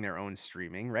having their own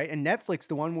streaming, right? And Netflix,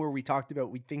 the one where we talked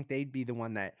about, we think they'd be the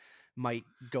one that might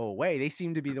go away, they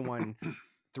seem to be the one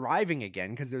thriving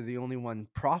again because they're the only one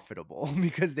profitable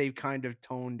because they've kind of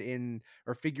toned in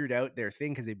or figured out their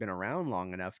thing because they've been around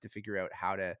long enough to figure out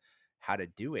how to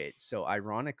do it. So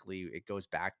ironically, it goes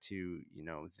back to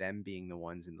them being the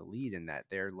ones in the lead, and that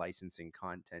they're licensing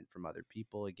content from other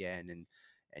people again, and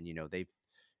they've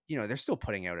they're still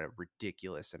putting out a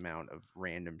ridiculous amount of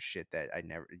random shit that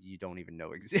you don't even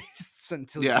know exists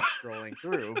until Yeah. you're scrolling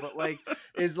through. But like,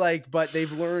 is like, but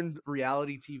they've learned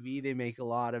reality TV. They make a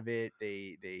lot of it.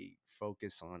 They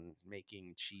focus on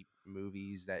making cheap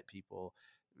movies that people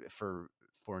for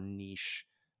niche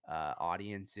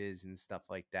audiences and stuff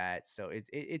like that. So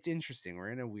it's interesting.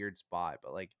 We're in a weird spot,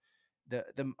 but like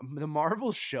the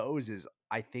Marvel shows is,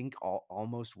 I think,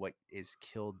 almost what is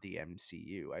killed the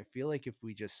MCU. I feel like if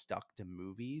we just stuck to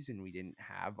movies and we didn't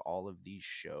have all of these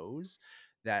shows,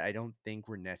 that I don't think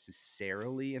we're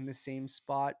necessarily in the same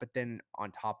spot. But then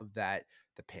on top of that,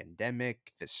 the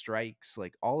pandemic, the strikes,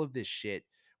 like all of this shit,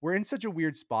 we're in such a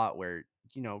weird spot where,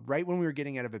 right when we were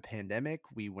getting out of a pandemic,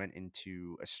 we went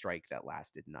into a strike that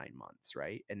lasted 9 months,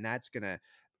 right? And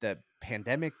the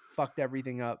pandemic fucked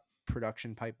everything up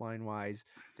production pipeline wise.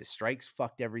 The strikes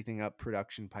fucked everything up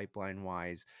production pipeline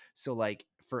wise. So like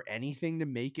for anything to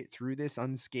make it through this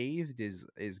unscathed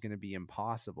is going to be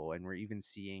impossible. And we're even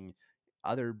seeing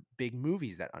other big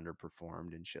movies that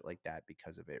underperformed and shit like that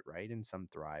because of it, right? And some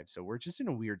thrive. So we're just in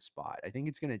a weird spot. I think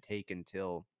it's going to take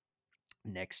until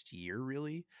next year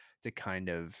really to kind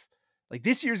of, like,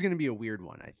 this year's going to be a weird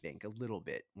one, I think, a little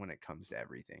bit when it comes to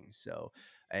everything. So,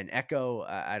 and Echo,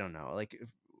 I don't know, like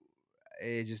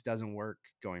it just doesn't work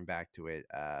going back to it.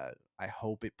 I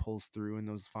hope it pulls through in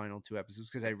those final two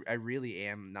episodes because I really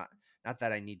am not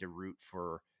that I need to root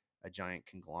for a giant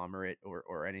conglomerate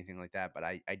or anything like that, but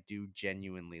I do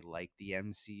genuinely like the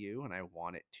MCU and I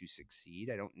want it to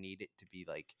succeed. I don't need it to be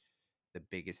like the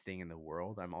biggest thing in the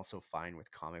world. I'm also fine with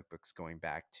comic books going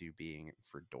back to being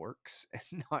for dorks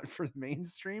and not for the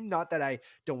mainstream. Not that I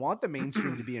don't want the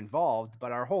mainstream to be involved,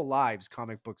 but our whole lives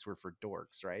comic books were for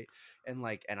dorks, right? And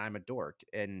I'm a dork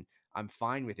and I'm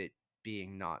fine with it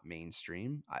being not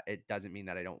mainstream. It doesn't mean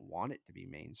that I don't want it to be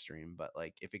mainstream, but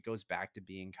like if it goes back to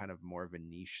being kind of more of a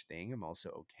niche thing, I'm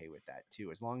also okay with that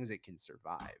too, as long as it can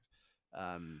survive.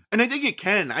 And I think it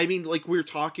can. I mean, like, we're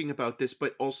talking about this,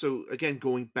 but also, again,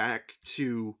 going back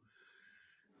to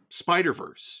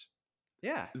Spider-Verse,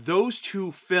 Yeah. those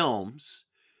two films,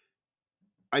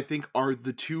 I think, are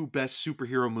the two best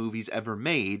superhero movies ever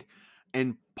made.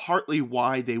 And partly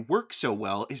why they work so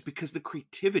well is because the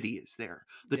creativity is there,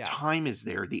 the Yeah. time is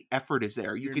there, the effort is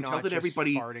there. You You're can tell not that just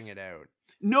everybody, farting it out.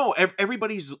 no,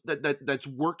 everybody's that's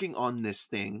working on this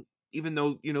thing, even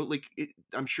though, like,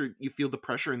 I'm sure you feel the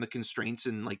pressure and the constraints,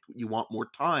 and like you want more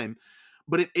time,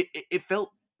 but it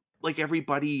felt like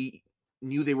everybody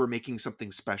knew they were making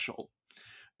something special.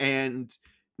 And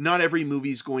not every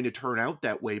movie's going to turn out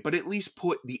that way, but at least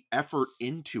put the effort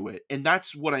into it. And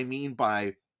that's what I mean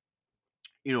by,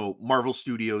 Marvel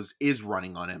Studios is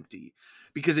running on empty,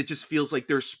 because it just feels like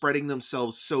they're spreading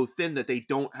themselves so thin that they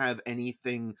don't have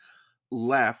anything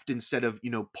left, instead of,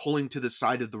 pulling to the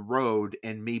side of the road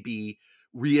and maybe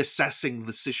reassessing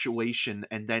the situation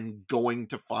and then going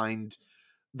to find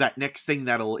that next thing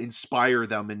that'll inspire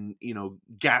them and,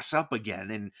 gas up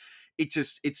again. And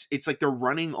it's like they're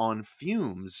running on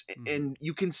fumes. And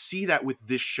you can see that with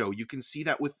this show. You can see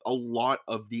that with a lot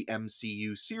of the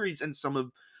MCU series and some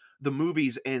of the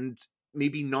movies, and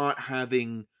maybe not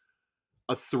having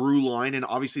a through line. And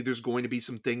obviously there's going to be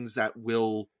some things that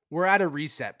will, We're at a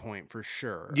reset point for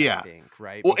sure. Yeah. I think,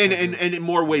 right? well, and Because of in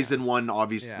more ways yeah. than one,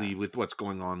 obviously, Yeah. with what's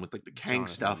going on with like the Kang Jonathan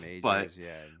stuff. Majors,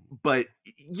 yeah. But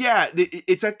yeah,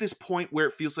 it's at this point where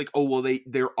it feels like, oh well,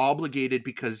 they're obligated,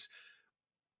 because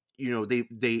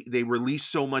they release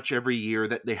so much every year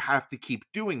that they have to keep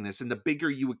doing this. And the bigger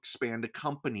you expand a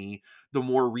company, the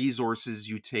more resources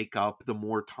you take up, the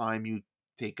more time you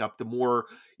take up, the more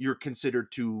you're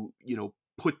considered to,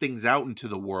 put things out into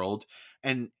the world.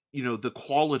 And the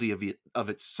quality of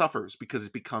it suffers, because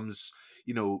it becomes,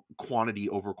 quantity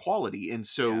over quality. And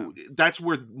so that's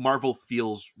where Marvel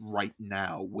feels right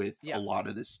now with a lot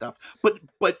of this stuff.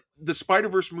 But the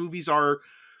Spider-Verse movies are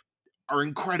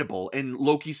incredible, and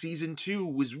Loki season 2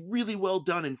 was really well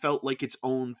done and felt like its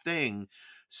own thing.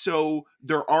 So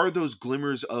there are those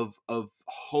glimmers of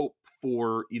hope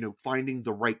for, finding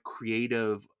the right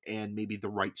creative and maybe the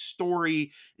right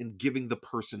story, and giving the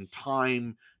person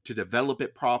time to develop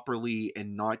it properly,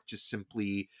 and not just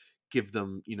simply give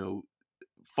them,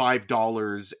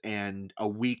 $5 and a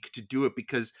week to do it.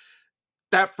 Because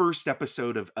that first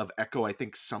episode of Echo, I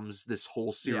think, sums this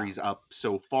whole series up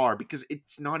so far, because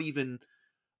it's not even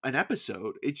an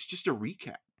episode, it's just a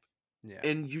recap. Yeah.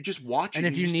 And you just watch it, And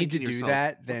if you need to do yourself,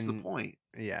 that, what's the then point?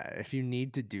 Yeah, if you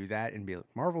need to do that and be like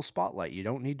Marvel Spotlight, you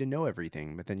don't need to know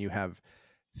everything, but then you have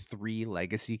 3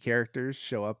 legacy characters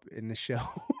show up in the show,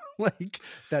 like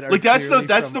that are Like that's clearly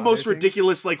the from most other things.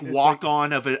 ridiculous like It's walk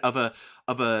like- on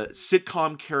of a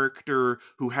sitcom character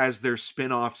who has their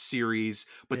spin-off series,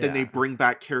 but then they Yeah. bring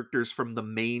back characters from the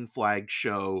main flag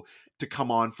show to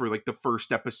come on for like the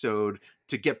first episode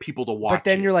to get people to watch But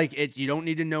then it. you're like, you don't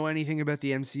need to know anything about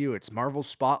the MCU. It's Marvel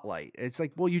Spotlight. It's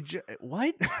like, well,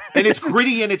 what? And it's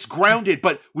gritty and it's grounded,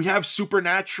 but we have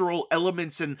supernatural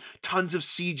elements and tons of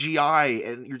CGI,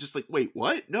 and you're just like, wait,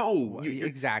 what? No,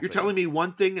 Exactly. You're telling me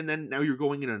one thing, and then now you're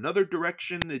going in another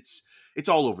direction. It's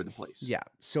all over the place. Yeah.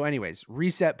 So, anyways,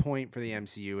 reset point for the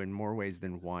MCU in more ways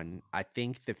than one. I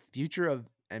think the future of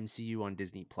MCU on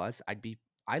Disney Plus.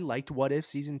 I liked What If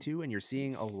season 2, and you're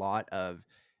seeing a lot of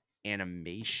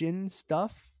animation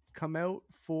stuff come out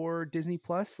for Disney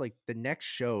Plus. Like the next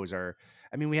shows are,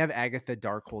 I mean, we have Agatha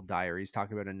Darkhold Diaries,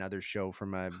 talking about another show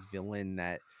from a villain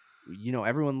that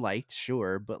everyone liked,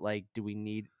 sure, but like, do we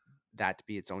need that to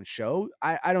be its own show?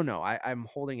 I don't know. I'm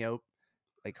holding out.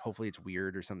 Like, hopefully it's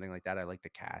weird or something like that. I like the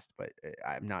cast, but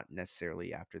I'm not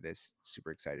necessarily after this super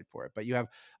excited for it. But you have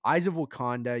Eyes of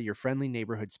Wakanda, Your Friendly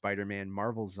Neighborhood Spider-Man,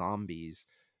 Marvel Zombies,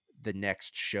 the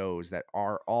next shows that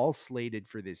are all slated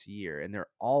for this year, and they're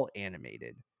all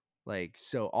animated. Like,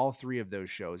 so all 3 of those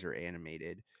shows are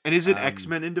animated. And is it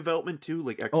X-Men in development too?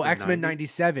 Like X-Men X-Men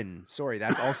 97. Sorry,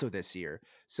 that's also this year.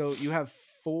 So you have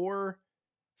four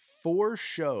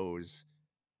shows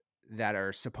that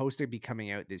are supposed to be coming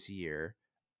out this year.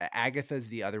 Agatha's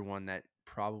the other one that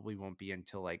probably won't be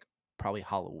until like probably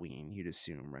Halloween, you'd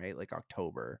assume, right? Like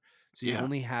October. So you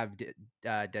only have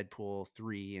Deadpool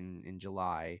 3 in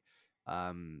July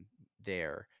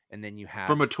there. And then you have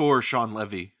from a tour, Sean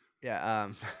Levy. Yeah.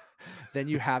 Then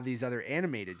you have these other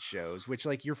animated shows, which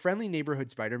like Your Friendly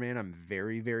Neighborhood Spider-Man, I'm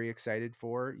very, very excited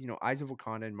for. Eyes of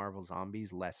Wakanda and Marvel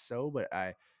Zombies, less so, but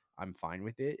I'm fine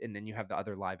with it. And then you have the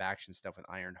other live action stuff with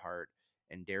Ironheart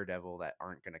and Daredevil that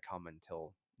aren't going to come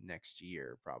until next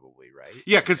year, probably, right?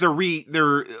 Yeah, because they're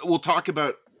we'll talk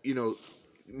about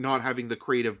not having the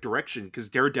creative direction, because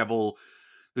Daredevil,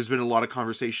 There's been a lot of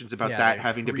conversations about Yeah, that they're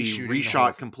having to be reshooting the whole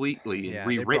reshot completely and yeah,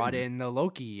 they brought rewritten. in the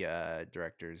Loki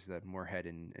directors, the Moorhead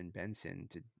and Benson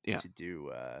Yeah. to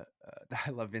do I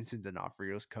love Vincent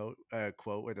D'Onofrio's quote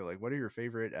where they're like, "What are your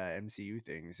favorite MCU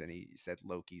things?" And he said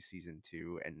Loki season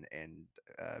 2 and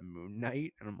Moon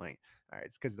Knight, and I'm like, "All right,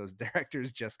 it's because those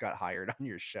directors just got hired on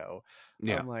your show."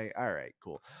 Yeah. I'm like, "All right,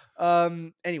 cool."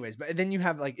 Anyways, but then you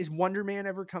have like, is Wonder Man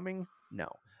ever coming? No.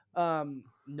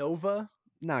 Nova,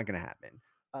 not gonna happen.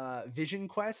 Vision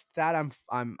Quest, that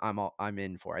I'm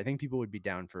in for. I think people would be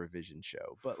down for a Vision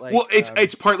show, but Well, like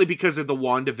it's partly because of the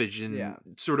WandaVision yeah.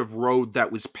 sort of road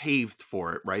that was paved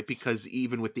for it, right? Because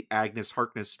even with the Agnes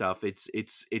Harkness stuff,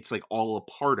 it's like all a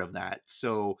part of that.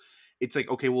 So it's like,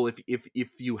 okay, well, if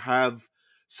you have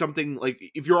something like,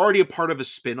 if you're already a part of a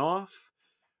spin-off,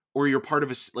 or you're part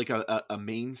of like a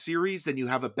main series, then you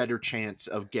have a better chance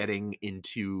of getting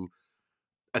into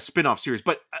a spin-off series.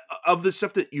 But of the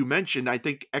stuff that you mentioned, I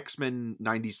think X-Men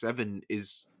 97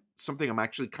 is something I'm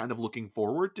actually kind of looking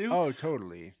forward to, Oh,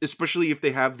 totally. especially if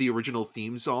they have the original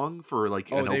theme song for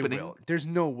like Oh, an they opening. will. There's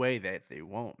no way that they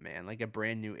won't, man. Like a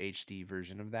brand new HD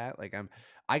version of that. Like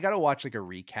I gotta watch like a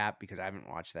recap because I haven't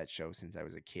watched that show since I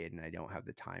was a kid and I don't have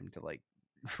the time to like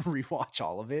rewatch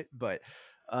all of it. But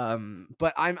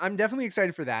I'm definitely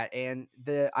excited for that. And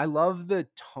I love the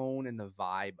tone and the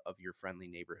vibe of your friendly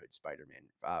neighborhood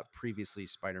Spider-Man, previously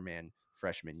Spider-Man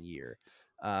freshman year.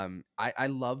 I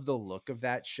love the look of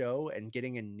that show, and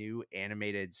getting a new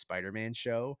animated Spider-Man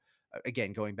show,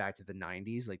 again, going back to the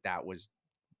 90s, like that was,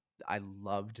 I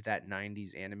loved that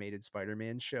 90s animated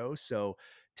Spider-Man show. So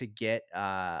to get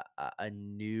a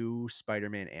new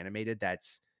Spider-Man animated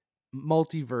that's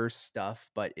multiverse stuff,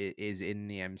 but it is in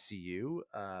the MCU.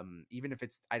 Even if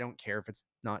it's, I don't care if it's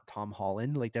not Tom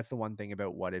Holland. Like that's the one thing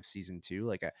about What If season 2.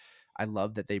 Like I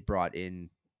love that they brought in,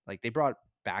 like they brought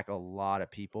back a lot of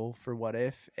people for What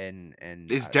If, and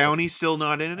Is so Downey still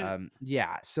not in it?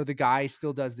 yeah, so the guy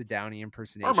still does the Downey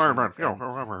impersonation,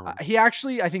 and he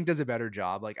actually, I think, does a better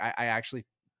job. Like I actually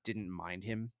didn't mind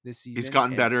him this He's season,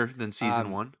 gotten and better than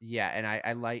season one. yeah, and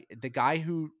I like the guy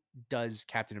who does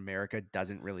Captain America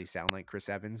doesn't really sound like Chris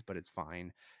Evans, but it's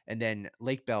fine. And then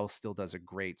Lake Bell still does a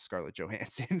great Scarlett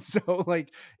Johansson, so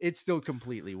like it still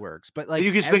completely works. But And like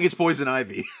you just think it's Poison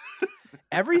Ivy.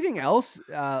 everything else,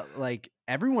 like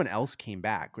everyone else came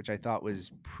back, which I thought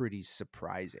was pretty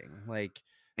surprising. Like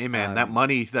Hey man, that um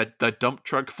money, that dump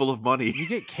truck full of money. you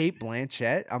get Kate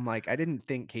Blanchett. I'm like, I didn't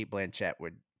think Kate Blanchett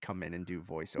would come in and do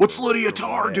voiceover What's work Lydia for What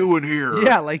Tarr If. doing here?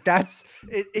 Yeah, like that's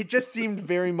it. It just seemed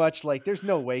very much like there's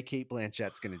no way Kate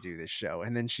Blanchett's going to do this show,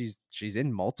 and then she's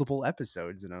in multiple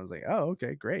episodes, and I was like, oh,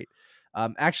 okay, great.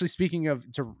 Actually, speaking of,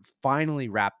 to finally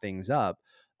wrap things up,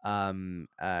 um,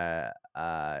 uh,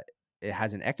 uh, it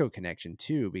has an Echo connection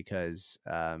too, because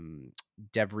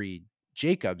Devery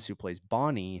Jacobs, who plays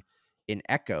Bonnie in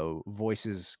Echo,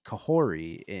 voices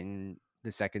Kahori in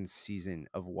the second season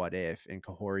of What If, and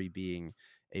Kahori being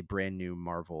a brand new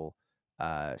Marvel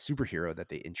superhero that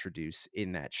they introduce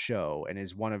in that show, and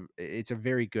is one of, it's a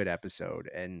very good episode,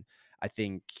 and I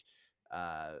think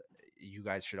uh you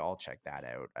guys should all check that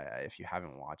out if you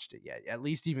haven't watched it yet, at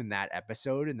least even that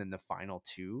episode, and then the final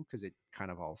two, because it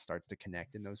kind of all starts to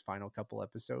connect in those final couple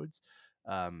episodes.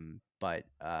 But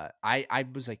I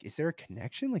was like, is there a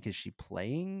connection? Like, is she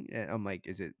playing? And I'm like,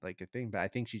 is it like a thing? But I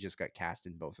think she just got cast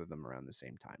in both of them around the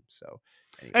same time. So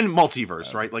And anyways,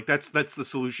 multiverse, right? Like that's the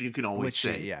solution you can always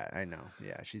say. yeah, I know.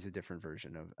 Yeah, she's a different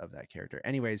version of that character.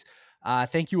 Anyways,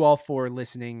 thank you all for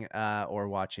listening or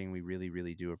watching. We really,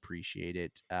 really do appreciate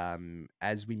it.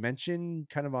 As we mentioned,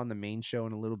 kind of on the main show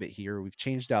and a little bit here, we've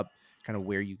changed up kind of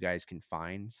where you guys can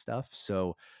find stuff.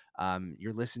 So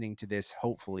you're listening to this,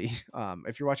 hopefully.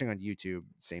 If you're watching on YouTube,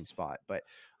 same spot. But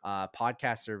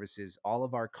podcast services, all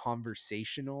of our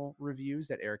conversational reviews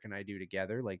that Eric and I do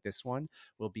together, like this one,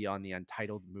 will be on the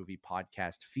Untitled Movie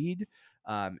Podcast feed.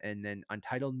 And then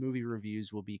Untitled Movie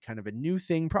Reviews will be kind of a new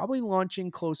thing, probably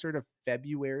launching closer to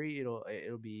February.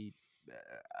 It'll be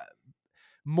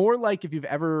more like if you've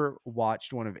ever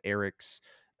watched one of Eric's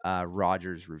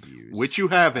Rogers reviews, Which you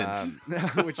haven't.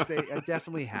 which they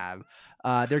definitely have.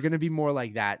 They're going to be more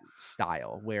like that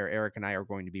style, where Eric and I are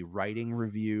going to be writing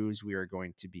reviews. We are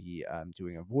going to be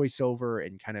doing a voiceover,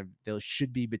 and kind of those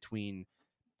should be between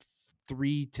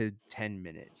 3 to 10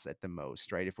 minutes at the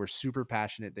most, right? If we're super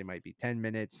passionate, they might be 10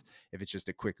 minutes. If it's just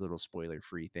a quick little spoiler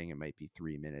free thing, it might be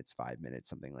 3 minutes, 5 minutes,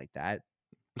 something like that.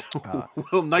 Uh,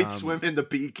 Will Night um, Swim and the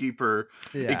Beekeeper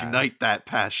yeah. ignite that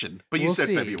passion? But you We'll said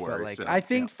see, but February, like so I yeah.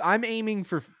 think I'm aiming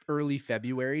for early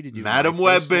February to do my Madam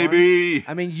Web, first one. baby.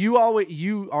 I mean, you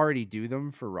already do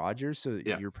them for Rogers, so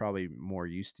Yeah. you're probably more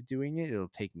used to doing it. It'll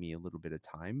take me a little bit of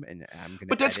time, and I'm gonna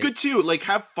But that's edit. good too. Like,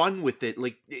 have fun with it.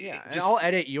 Like, Yeah, and just I'll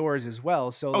edit yours as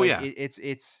well. So oh like yeah, it's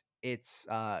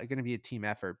gonna be a team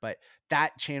effort, but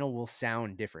that channel will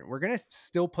sound different. We're gonna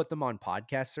still put them on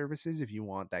podcast services if you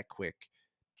want that quick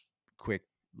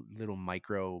little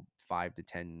micro 5 to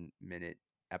 10 minute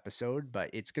episode,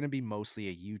 but it's going to be mostly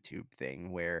a YouTube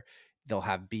thing where they'll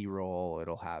have B-roll,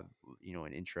 it'll have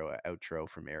an intro, outro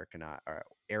from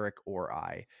Eric or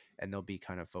I, and they'll be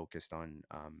kind of focused on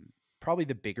probably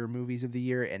the bigger movies of the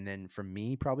year, and then from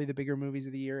me probably the bigger movies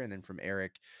of the year, and then from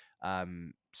Eric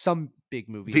some big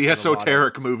movies, the but a lot of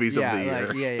esoteric movies of the yeah, year.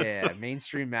 like yeah.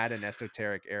 Mainstream Matt and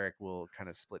esoteric Eric will kind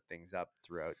of split things up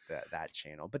throughout that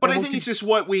channel. But But then I we'll think keep it's just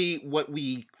what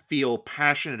we feel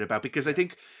passionate about, because I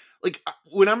think, like,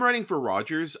 when I'm writing for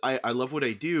Rogers, I love what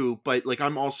I do, but like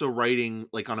I'm also writing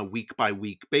like on a week by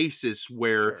week basis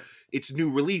where sure. it's new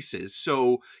releases.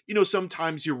 So,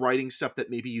 sometimes you're writing stuff that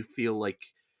maybe you feel like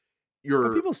And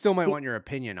you're people still might fo- want your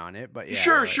opinion on it, but yeah,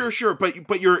 sure, like, sure,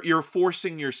 but you're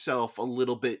forcing yourself a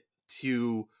little bit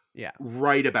to yeah.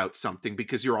 write about something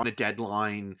because you're on a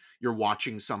deadline, you're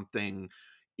watching something,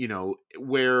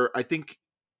 where I think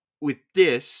with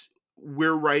this,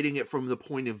 we're writing it from the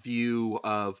point of view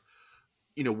of,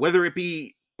 whether it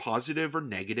be positive or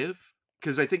negative.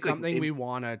 Because I think, like, Something we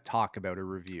want to talk about or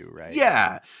review, right?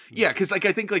 yeah, Yeah. because like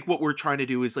I think like what we're trying to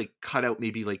do is like cut out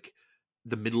maybe like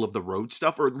the middle of the road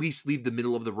stuff, or at least leave the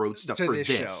middle of the road stuff To for this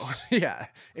this. show. Yeah,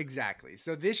 exactly.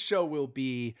 So this show will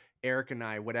be Eric and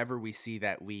I, whatever we see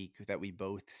that week that we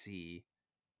both see,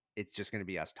 it's just going to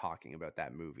be us talking about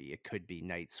that movie. It could be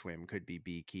Night Swim, could be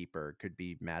Beekeeper, could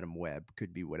be Madam Web,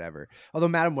 could be whatever. Although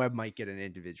Madam Web might get an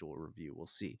individual review, we'll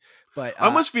see. But I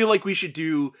almost feel like we should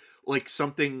do like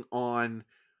something on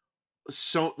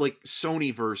like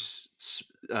Sony verse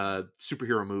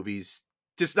superhero movies,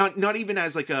 just not even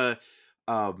as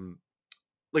um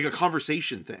like a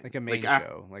conversation thing, like a main like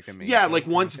show, like a main yeah, show like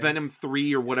kind of once thing. Venom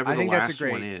 3 or whatever I the think that's a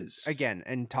last one great is. again.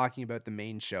 And talking about the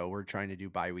main show, we're trying to do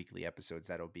bi-weekly episodes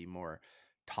that'll be more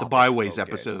The topic Byways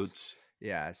focused. episodes.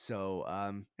 Yeah. So,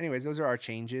 anyways, those are our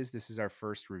changes. This is our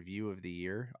first review of the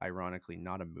year. Ironically,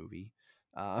 not a movie.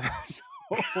 So,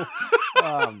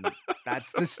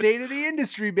 that's the state of the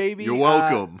industry, baby. You're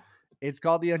welcome. It's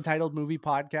called the Untitled Movie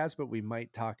Podcast, but we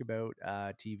might talk about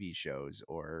TV shows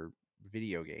or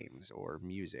video games or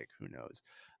music. Who knows?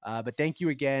 But thank you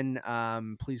again.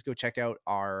 Please go check out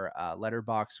our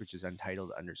letterbox, which is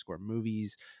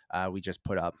untitled_movies. We just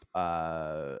put up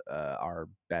our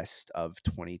best of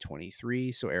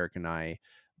 2023. So Eric and I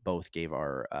both gave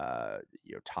our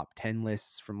top 10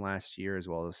 lists from last year, as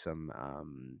well as some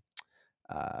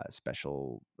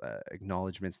special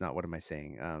acknowledgements. Not what am I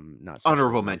saying? Not special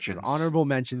Honorable acknowledgements. mentions. Honorable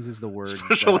mentions is the word.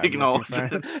 Special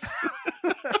acknowledgements.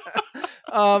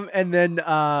 And then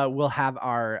we'll have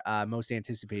our most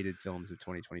anticipated films of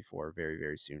 2024 very,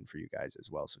 very soon for you guys as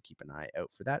well. So keep an eye out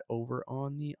for that over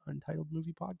on the Untitled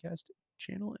Movie Podcast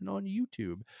channel and on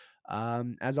YouTube.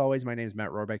 As always, my name is Matt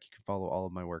Rohrbeck. You can follow all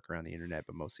of my work around the internet,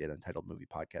 but mostly at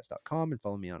untitledmoviepodcast.com, and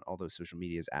follow me on all those social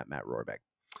medias at Matt Rohrbeck.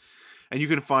 And you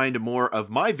can find more of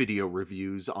my video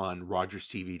reviews on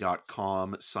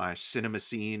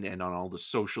rogerstv.com/cinemascene and on all the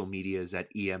social medias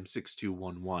at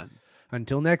EM6211.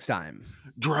 Until next time.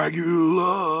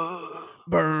 Dragula!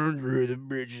 Burn through the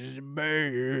bridges of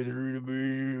bear, through the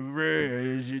bridges of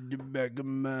rage, at the back of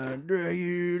my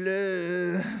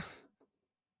Dragula.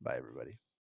 Bye, everybody.